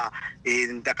parlons pas et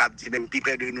nous capable dire même plus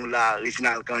près de nous là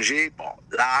Réginald Kangé bon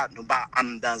là nous pas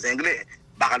dans anglais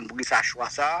baran pour ça choix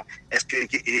ça est-ce que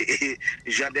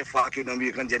j'ai des fois que dans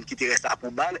les grands qui te reste à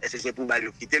pour balle est-ce que c'est pour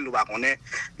balle quitter nous pas connaît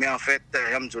mais en fait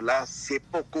là c'est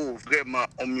beaucoup vraiment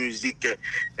en musique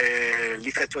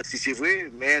il fait tout si c'est vrai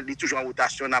mais il toujours en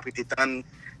rotation n'a pas été temps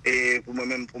et pour moi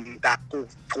même pour d'accord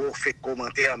trop fait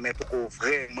commentaire mais pour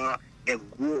vraiment un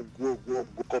gros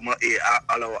comment et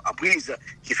alors en prise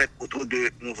qui fait autour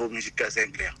de nouveaux musiques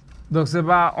anglais. Donc c'est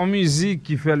pas en musique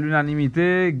qui fait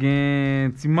l'unanimité, gain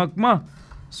petit manquement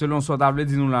selon ce que tu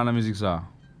dit nous là dans la musique ça.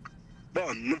 Bon,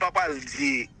 nous pas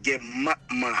dire gain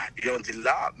manquement, on dit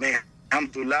là, mais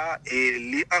Amdoula et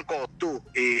li encore tôt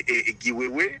et Guy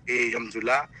Wewe et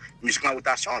Amdoula musique en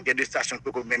rotation, il y a deux stations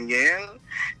que même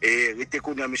et était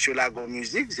connu monsieur Lagon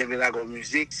Musique, c'est Lagon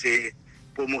Musique, c'est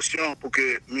promotion pour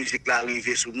que musique là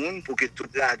arrive sur le monde, pour que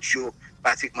toute la radio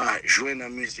pratiquement joue dans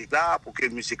musique là, pour que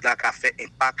musique là a fait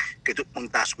impact que tout le monde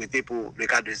a souhaité pour le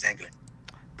cas de Zingle.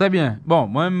 Très bien. Bon,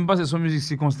 moi-même, je pense que c'est une musique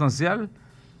circonstancielle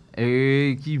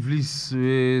et qui vit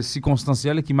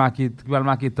circonstancielle, qui va le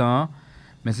marquer tant.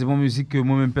 Mais c'est une musique que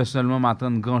moi-même, personnellement,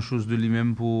 m'attends grand-chose de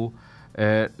lui-même pour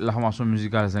la formation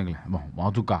musicale Zingle. Bon,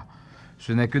 en tout cas,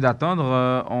 ce n'est que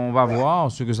d'attendre. On va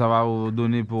voir ce que ça va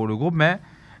donner pour le groupe. Mais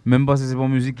même parce que c'est pas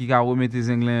une musique qui a remettre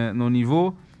Zingle au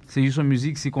niveau, c'est juste une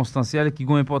musique circonstancielle qui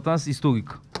a une importance historique.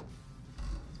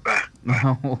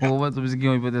 On va trouver qui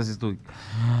ont une hypothèse historique.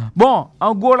 Bon,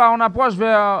 en gros, là, on approche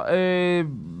vers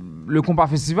le compas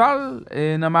festival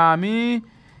dans Miami.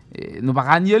 Nous pas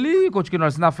gagner li, quand tu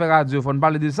connais une affaire radio, faut nous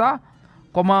parler de ça.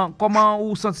 Comment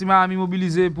vous sentez Miami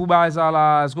mobilisé pour barrer ça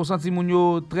là? Est-ce que vous sentez moun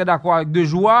yo très d'accord avec 2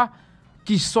 jours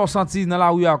qui sont sentis dans la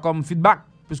rue comme feedback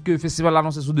puisque le festival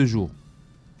annoncé sur 2 jours?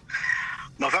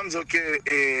 Ma femme dit que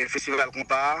le festival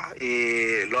compas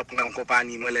et l'autre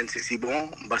compagnie Molen c'est si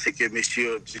bon parce que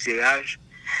monsieur du tirage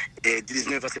et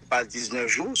 19 c'est pas 19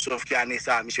 jours sauf qu'année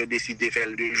ça monsieur décidé de faire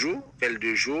le 2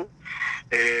 jours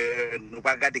nous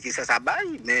pas regarder qui ça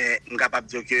baille mais nous capable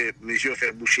dire que monsieur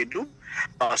fait boucher d'eau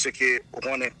parce que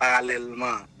on est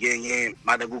parallèlement gagné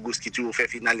Madame Gougous qui toujours fait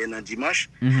finale dans dimanche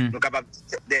nous capable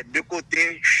des deux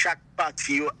côtés chaque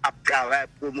partie a travail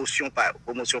promotion par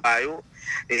eux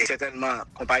et certainement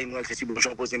compagnie Noël c'est si bon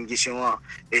j'en pose une question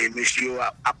et monsieur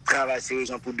a travaillé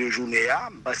sérieusement pour 2 journées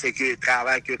parce que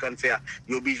travail que quand faire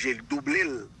il obligé de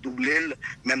doubler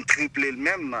même tripler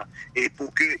même et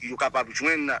pour que il capable de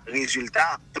joindre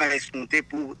résultat très escompté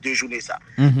pour 2 journées ça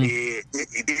et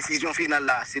décision finale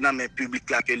là c'est dans mes public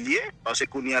là que lié parce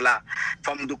qu'on y a là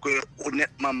femme donc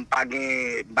honnêtement pas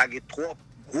gain trop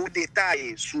gros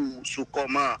détails sur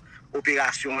comment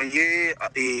opération est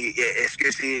et est-ce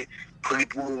que c'est prix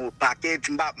pour paquet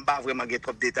pas vraiment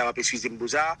trop de détails excusez-moi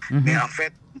ça mais en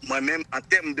fait moi-même en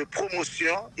termes de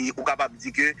promotion il est capable de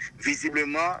dire que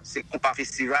visiblement c'est compas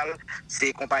festival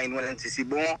c'est compagnie Noël c'est si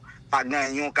bon pas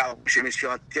gagnant car chez monsieur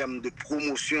en termes de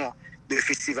promotion de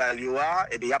festival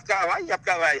et bien il y a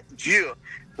travail dur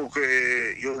pour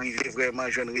que il arrive vraiment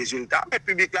jeune résultat mais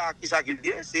public là qui ça qu'il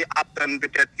dit c'est attendre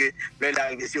peut-être que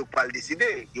l'arrivée c'est pas le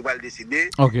décider il va le décider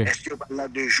est-ce que pendant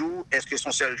 2 jours est-ce que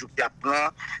son seul jour qui apprend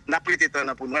n'a prêté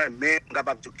temps pour nous mais on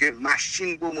capable dire que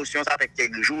machine promotion ça fait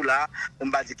quelques jours là on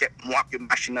va dire quelques mois que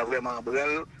machine a vraiment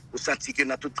brûlé vous sentez que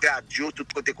dans toute radio tout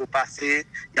côté qu'on passé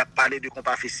il y a parlé de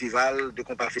compas festival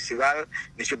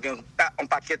monsieur on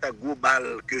paquet à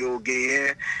global que au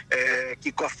gagné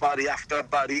qui coffre des after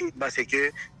party parce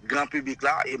que grand public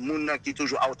là et moun qui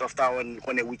toujours out of town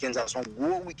connaît week-end ça son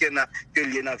gros week-end que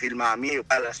lié dans ville Miami et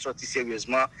pas la sortie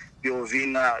sérieusement puis on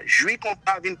vient jouer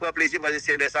compas vient prendre plaisir parce que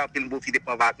c'est ça puis beau fille de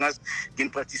prendre vacances vient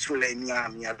prendre petit soleil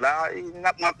Miami là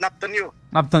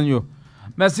n'attend yo.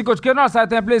 Merci coach Kenal, ça a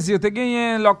été un plaisir. Tu as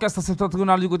gagné l'orchestre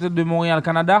septentrional du côté de Montréal,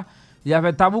 Canada. Il y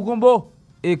avait Tabou Combo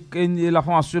et la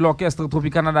formation l'orchestre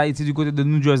Tropic Canada Haïti du côté de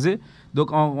New Jersey. Donc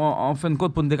on fait une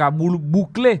compte pour nous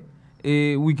boucler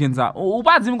et week-end ça. Ou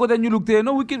pas dire côté New Look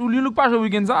non week-end ou New Look pas jouer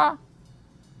week-end ça.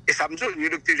 Et samedi New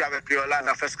Look j'avais pris là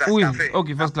dans First Class Café.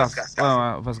 OK, First Class.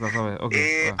 Ouais, First Class ouais. OK.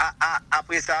 Et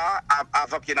après ça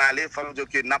avant qu'il n'allait faut dire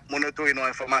que n'a monitorer nos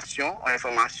informations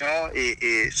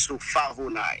et sous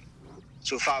Favonai.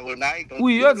 Sur Fahrenheit.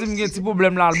 Oui, yo dit m'gen petit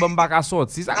problème là, l'album pas ka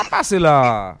sorti. Ça va passer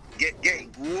là. Il y a un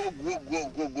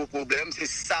gros problème, c'est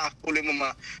ça pour le moment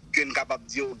que nous capable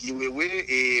dire au Guy Wewe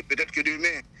et peut-être que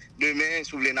demain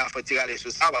si vous voulez faire tirer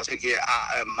sur ça parce que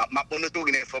ma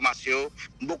monitorer l'information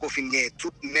beaucoup finir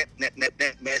tout net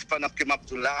mais pendant que m'a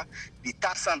là, il est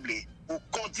assemblé au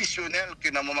conditionnel que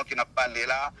dans le moment que n'a parlé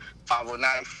là,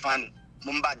 Fahrenheit fan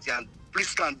m'ba dire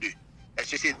plus qu'en 2.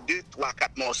 Est-ce que c'est 2, 3,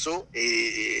 4 morceaux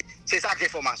et c'est ça qui est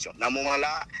information. Dans ce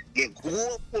moment-là, il y a un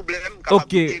gros problème.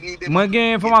 OK. Moi, j'ai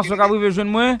une information qui arrive jeune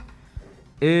moi.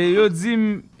 Et yo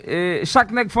dit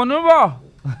chaque nèg font nous bon.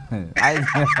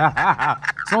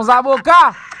 Son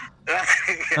avocat.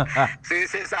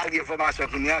 C'est ça l'information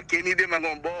qu'on a. Kenny de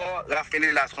mon bord,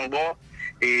 Raphaël là son bord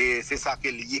et c'est ça qui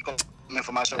est lié comme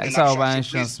information qu'on a. Ça va une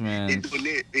chance man. Et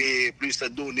donner et plus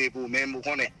donner pour même vous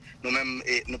connaît. Nous même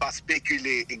nous pas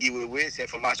spéculer Guy Wewe, c'est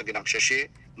information que nous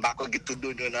chercher. pas qu'on tout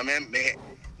donné même mais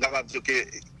on va dire que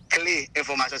clé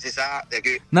information c'est ça c'est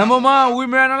que dans moment oui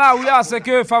mais là oui c'est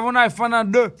que Favona est fan en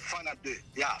deux. Fan en deux.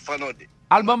 Yeah, fan en deux.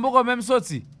 Album beaucoup même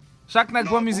sorti. Chaque nèg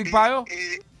prend musique par yo.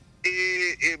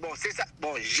 Et bon c'est ça.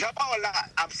 Bon, j'ai pas là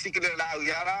à cycle là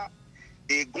là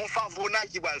et gon Favona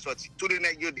qui va sortir. Tous les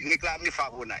nèg réclamer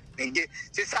Favona.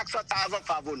 C'est ça que sort avant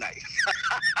Favona.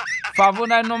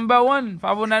 Favona number 1,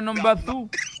 Favona number 2. Nous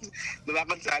va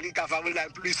prendre ça li ka Favona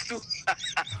plus tout.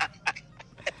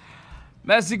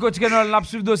 Merci coach Kenol, n'a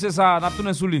suivre dossier ça, n'a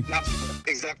tourné sous lui.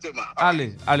 Exactement.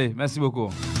 Allez, merci beaucoup.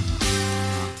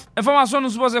 Information nous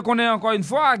supposons qu'on est encore une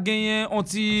fois gagné un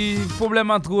petit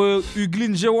problème entre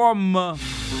Uglin Jérôme,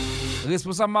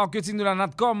 responsable marketing de la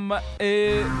Natcom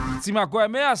et Timako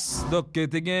MS. Donc tu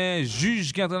as un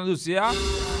juge qui est en train de dossier.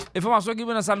 Information qui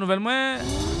vient dans sa nouvelle main,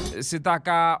 c'est un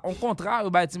contrat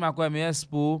au Timako MS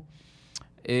pour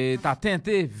et t'as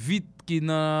tenté vite qui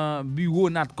dans bureau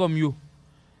Natcom yo.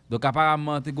 Donc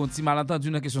apparemment tu as un petit malentendu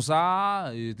dans la question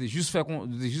ça, tu juste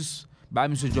bah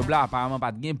monsieur job là apparemment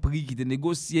pas de gain prix qui était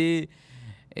négocié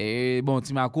et bon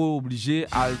Timako obligé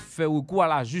à faire recours à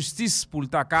la justice pour le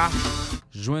taka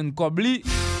joindre Kobli.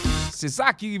 C'est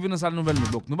ça qui arrive dans sa nouvelle.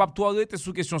 Donc nous pas tout arrêter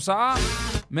sur question ça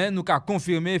mais nous ca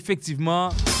confirmer effectivement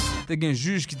tu as un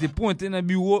juge qui était pointé dans le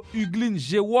bureau Uglin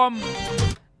Jérôme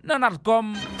dans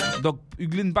Natcom. Donc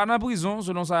Uglin pas dans prison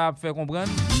selon ça a fait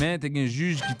comprendre mais tu as un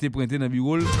juge qui était pointé dans le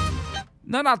bureau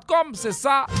dans Natcom. C'est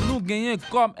ça nous gagnons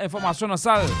comme information dans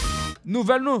salle.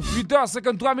 Nouvelle nous,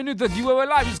 8h53 minutes, Guy Wewe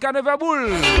là jusqu'à 9h boule.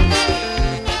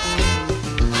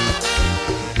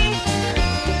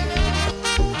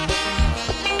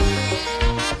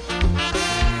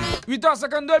 «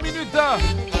 8h52 minutes,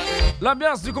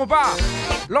 l'ambiance du compas,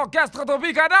 l'orchestre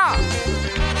Tropicana.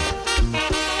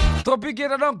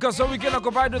 Tropicana donc ce week-end en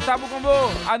compagnie de Tabou Combo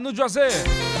à New Jersey.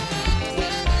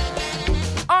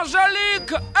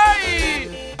 Angélique, hey!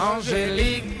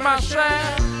 Angélique, ma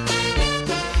chère.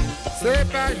 C'est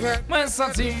pas joué, moi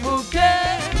senti bouquet.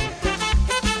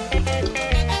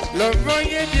 Le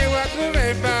voyer bien va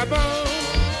trouver pas bon.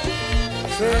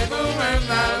 C'est vous-même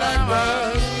à la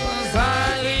mode.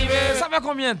 Ça fait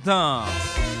combien de temps?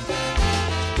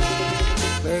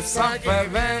 Ça fait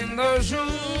 22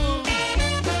 jours.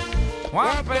 Moi,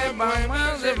 après, moi,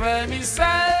 j'ai fait missel.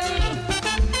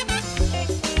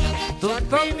 Tout le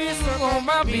temps, on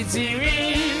m'a pitié.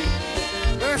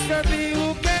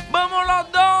 Bon, mon la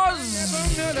dose.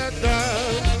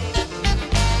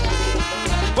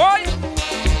 Oui.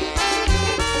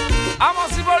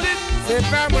 Avanci bolide. C'est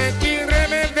pas moi qui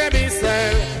remets des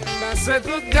missels. C'est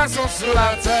tout garçon sur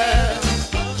la terre.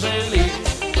 Angélique.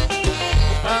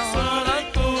 Passons la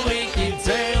tour et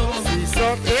quitter. Si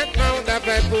son traitement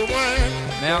d'appel pour moi.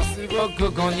 Merci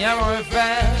beaucoup qu'on y a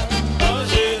refait.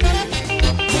 Angélique.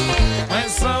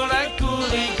 Passons la tour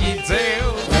et quitter.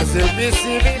 C'est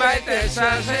difficile, mais t'es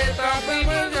chargé, t'en prie,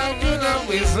 vous n'en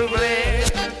pouvez s'oublier.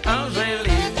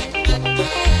 Angélique,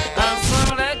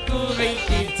 ensemble la cour et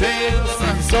quitter.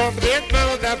 Son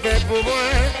traitement t'a fait pour moi.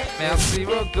 Merci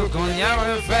beaucoup qu'on y a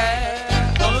refait.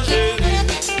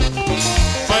 Angélique,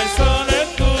 ensemble la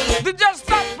cour et quitter. DJ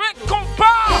Stop, mais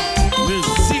compas.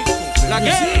 Musique, la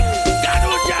musique.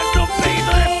 Gado, gado, pays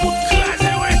dans les fous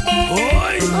crasés, ouais.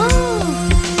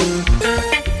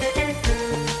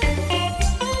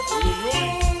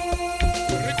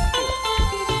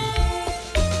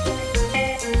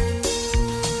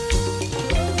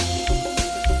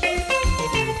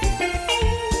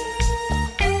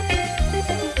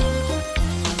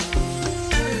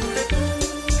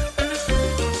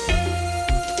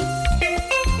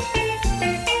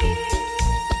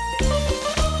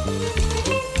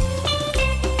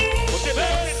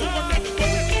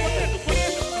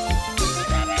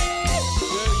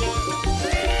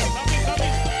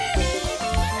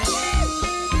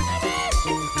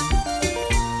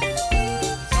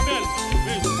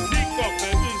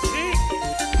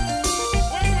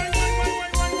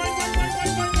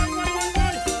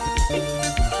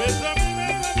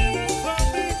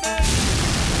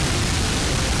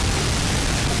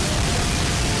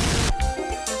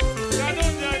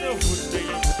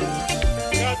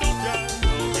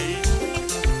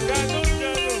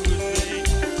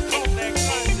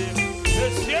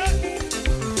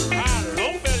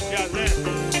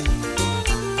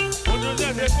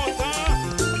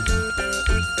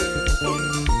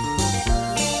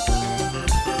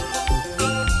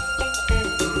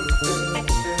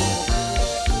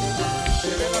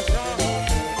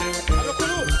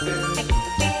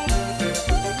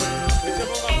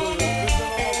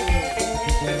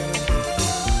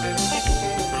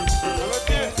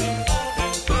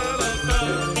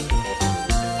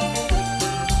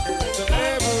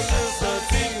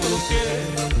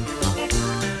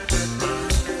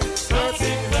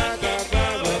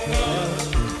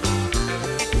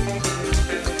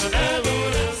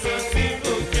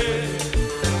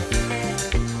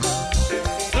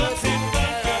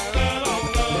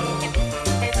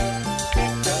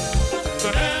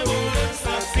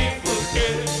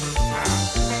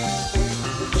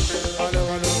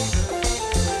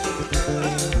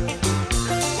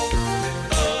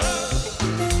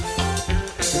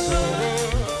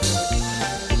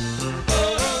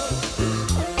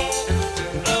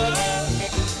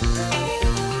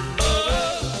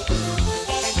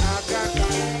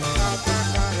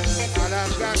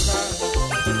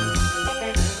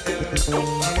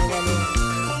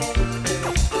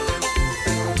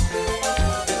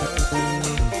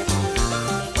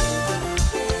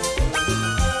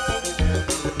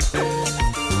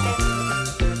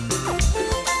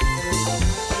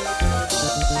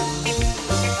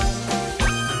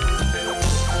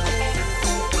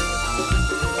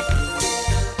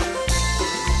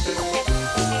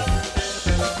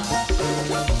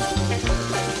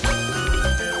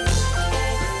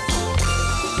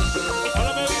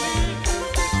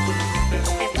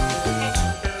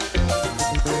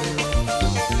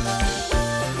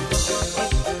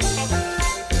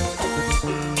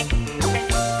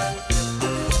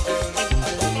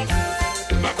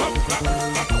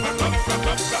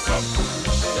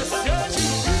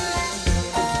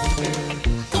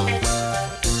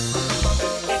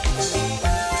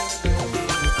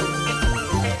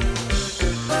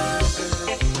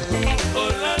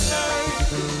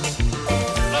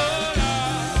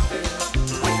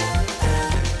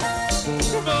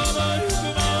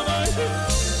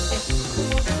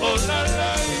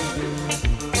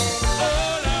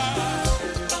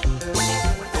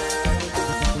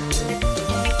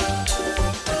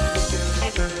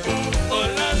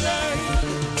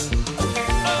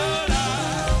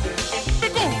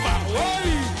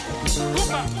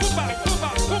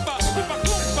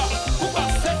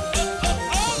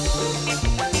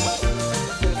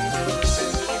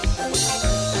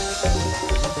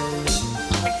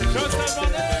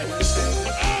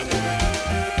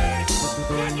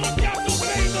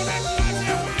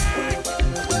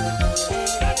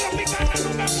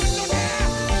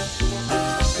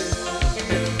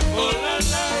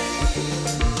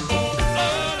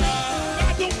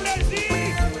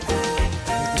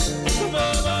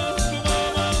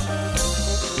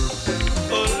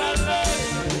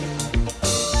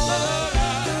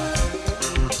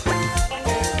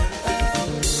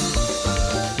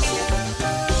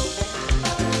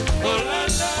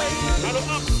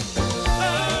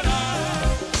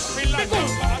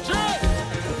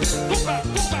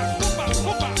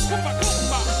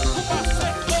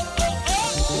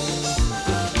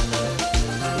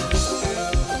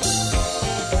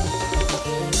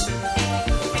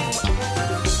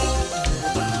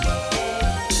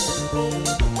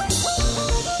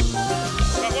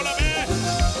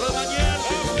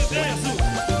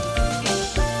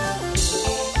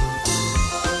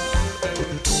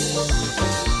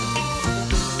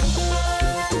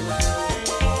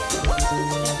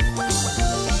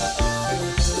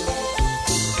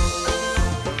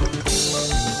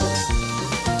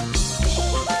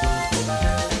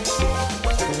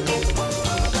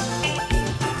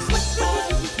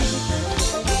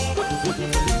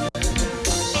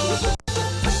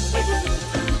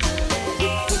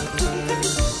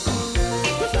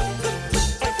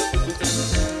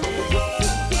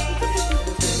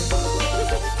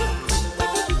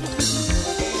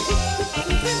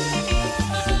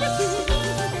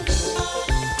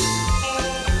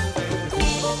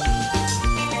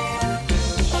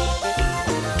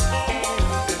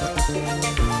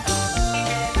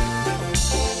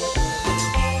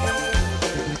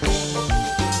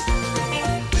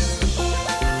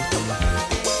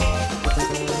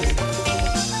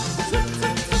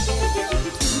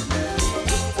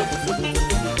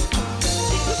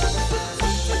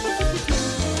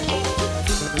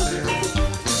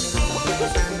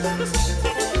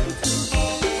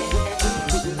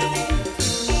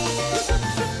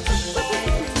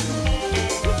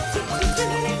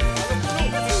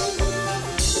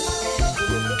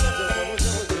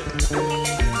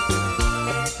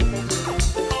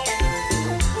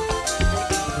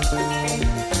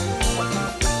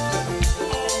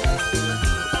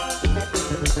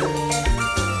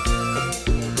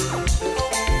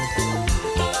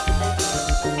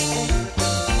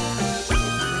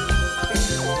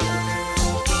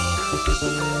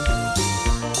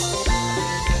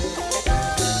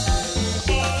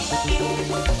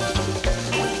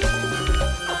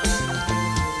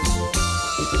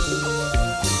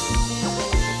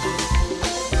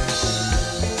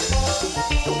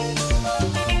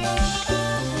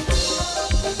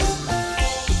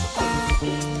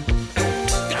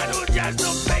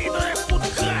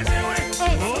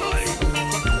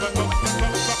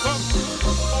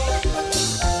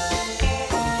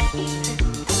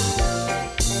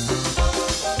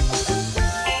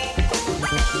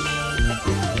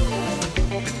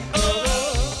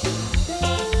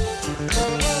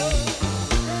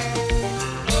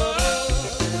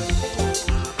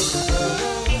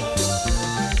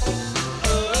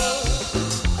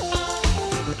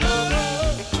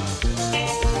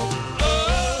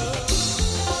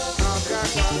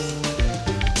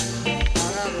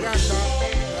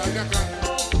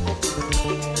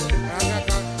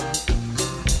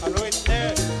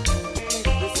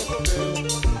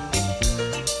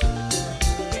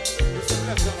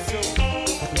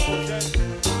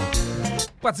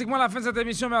 Pratiquement la fin de cette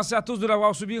émission. Merci à tous de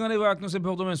l'avoir suivi. Rendez-vous avec nous c'est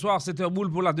pour demain soir, 7h boule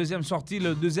pour la deuxième sortie,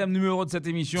 le deuxième numéro de cette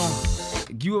émission.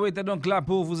 Wewe était donc là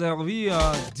pour vous servir.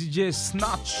 DJ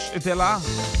Snatch était là.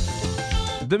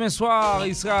 Demain soir,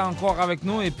 il sera encore avec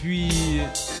nous. Et puis,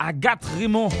 Agathe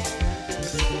Raymond,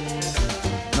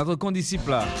 notre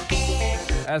condisciple,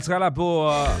 elle sera là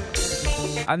pour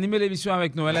animer l'émission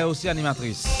avec nous. Elle est aussi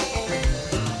animatrice.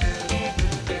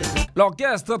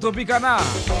 L'orchestre Tropicana.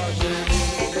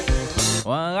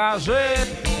 Enragé.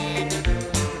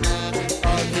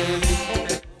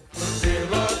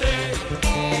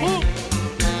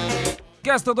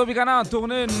 L'orchestre Tropicana en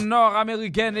tournée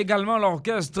nord-américaine, également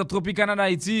l'orchestre Tropicana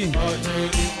d'Haïti.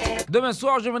 Demain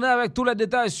soir, je viendrai avec tous les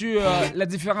détails sur les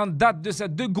différentes dates de ces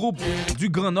deux groupes du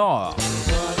Grand Nord.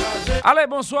 Allez,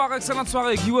 bonsoir, excellente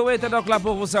soirée. Wewe était donc là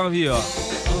pour vous servir.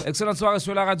 Excellente soirée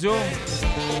sur la radio.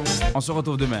 On se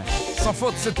retrouve demain. Sans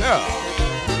faute, 7h.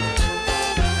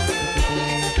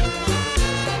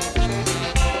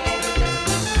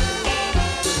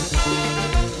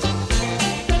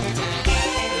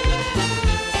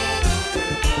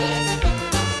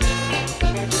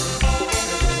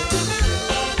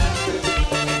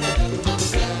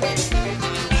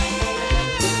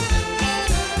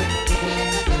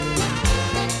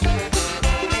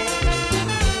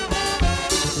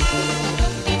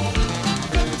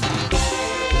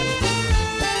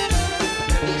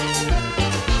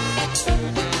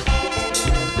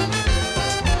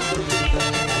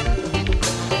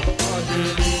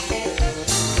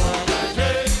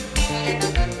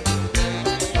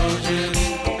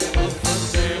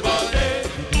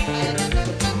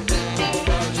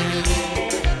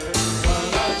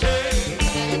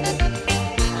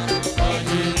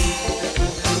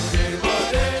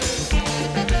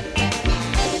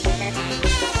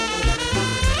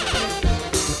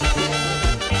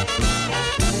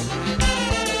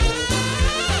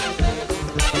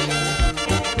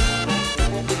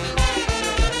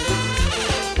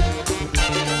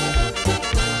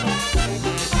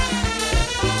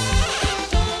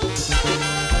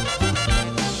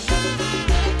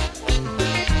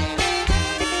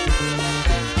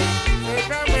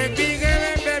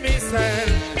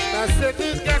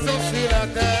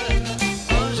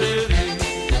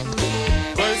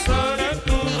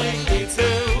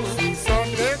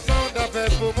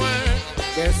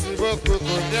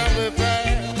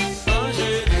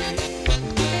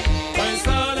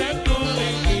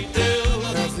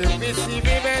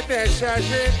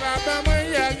 Chargé, papa, moi,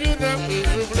 y'a une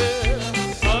prise bleue.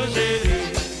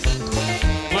 Angélique,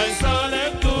 moi, sans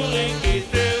le touring qui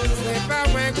te. C'est pas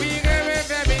moi qui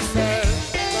rêve, mais seul.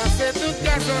 Passer toute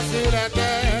la chance sur la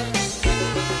terre.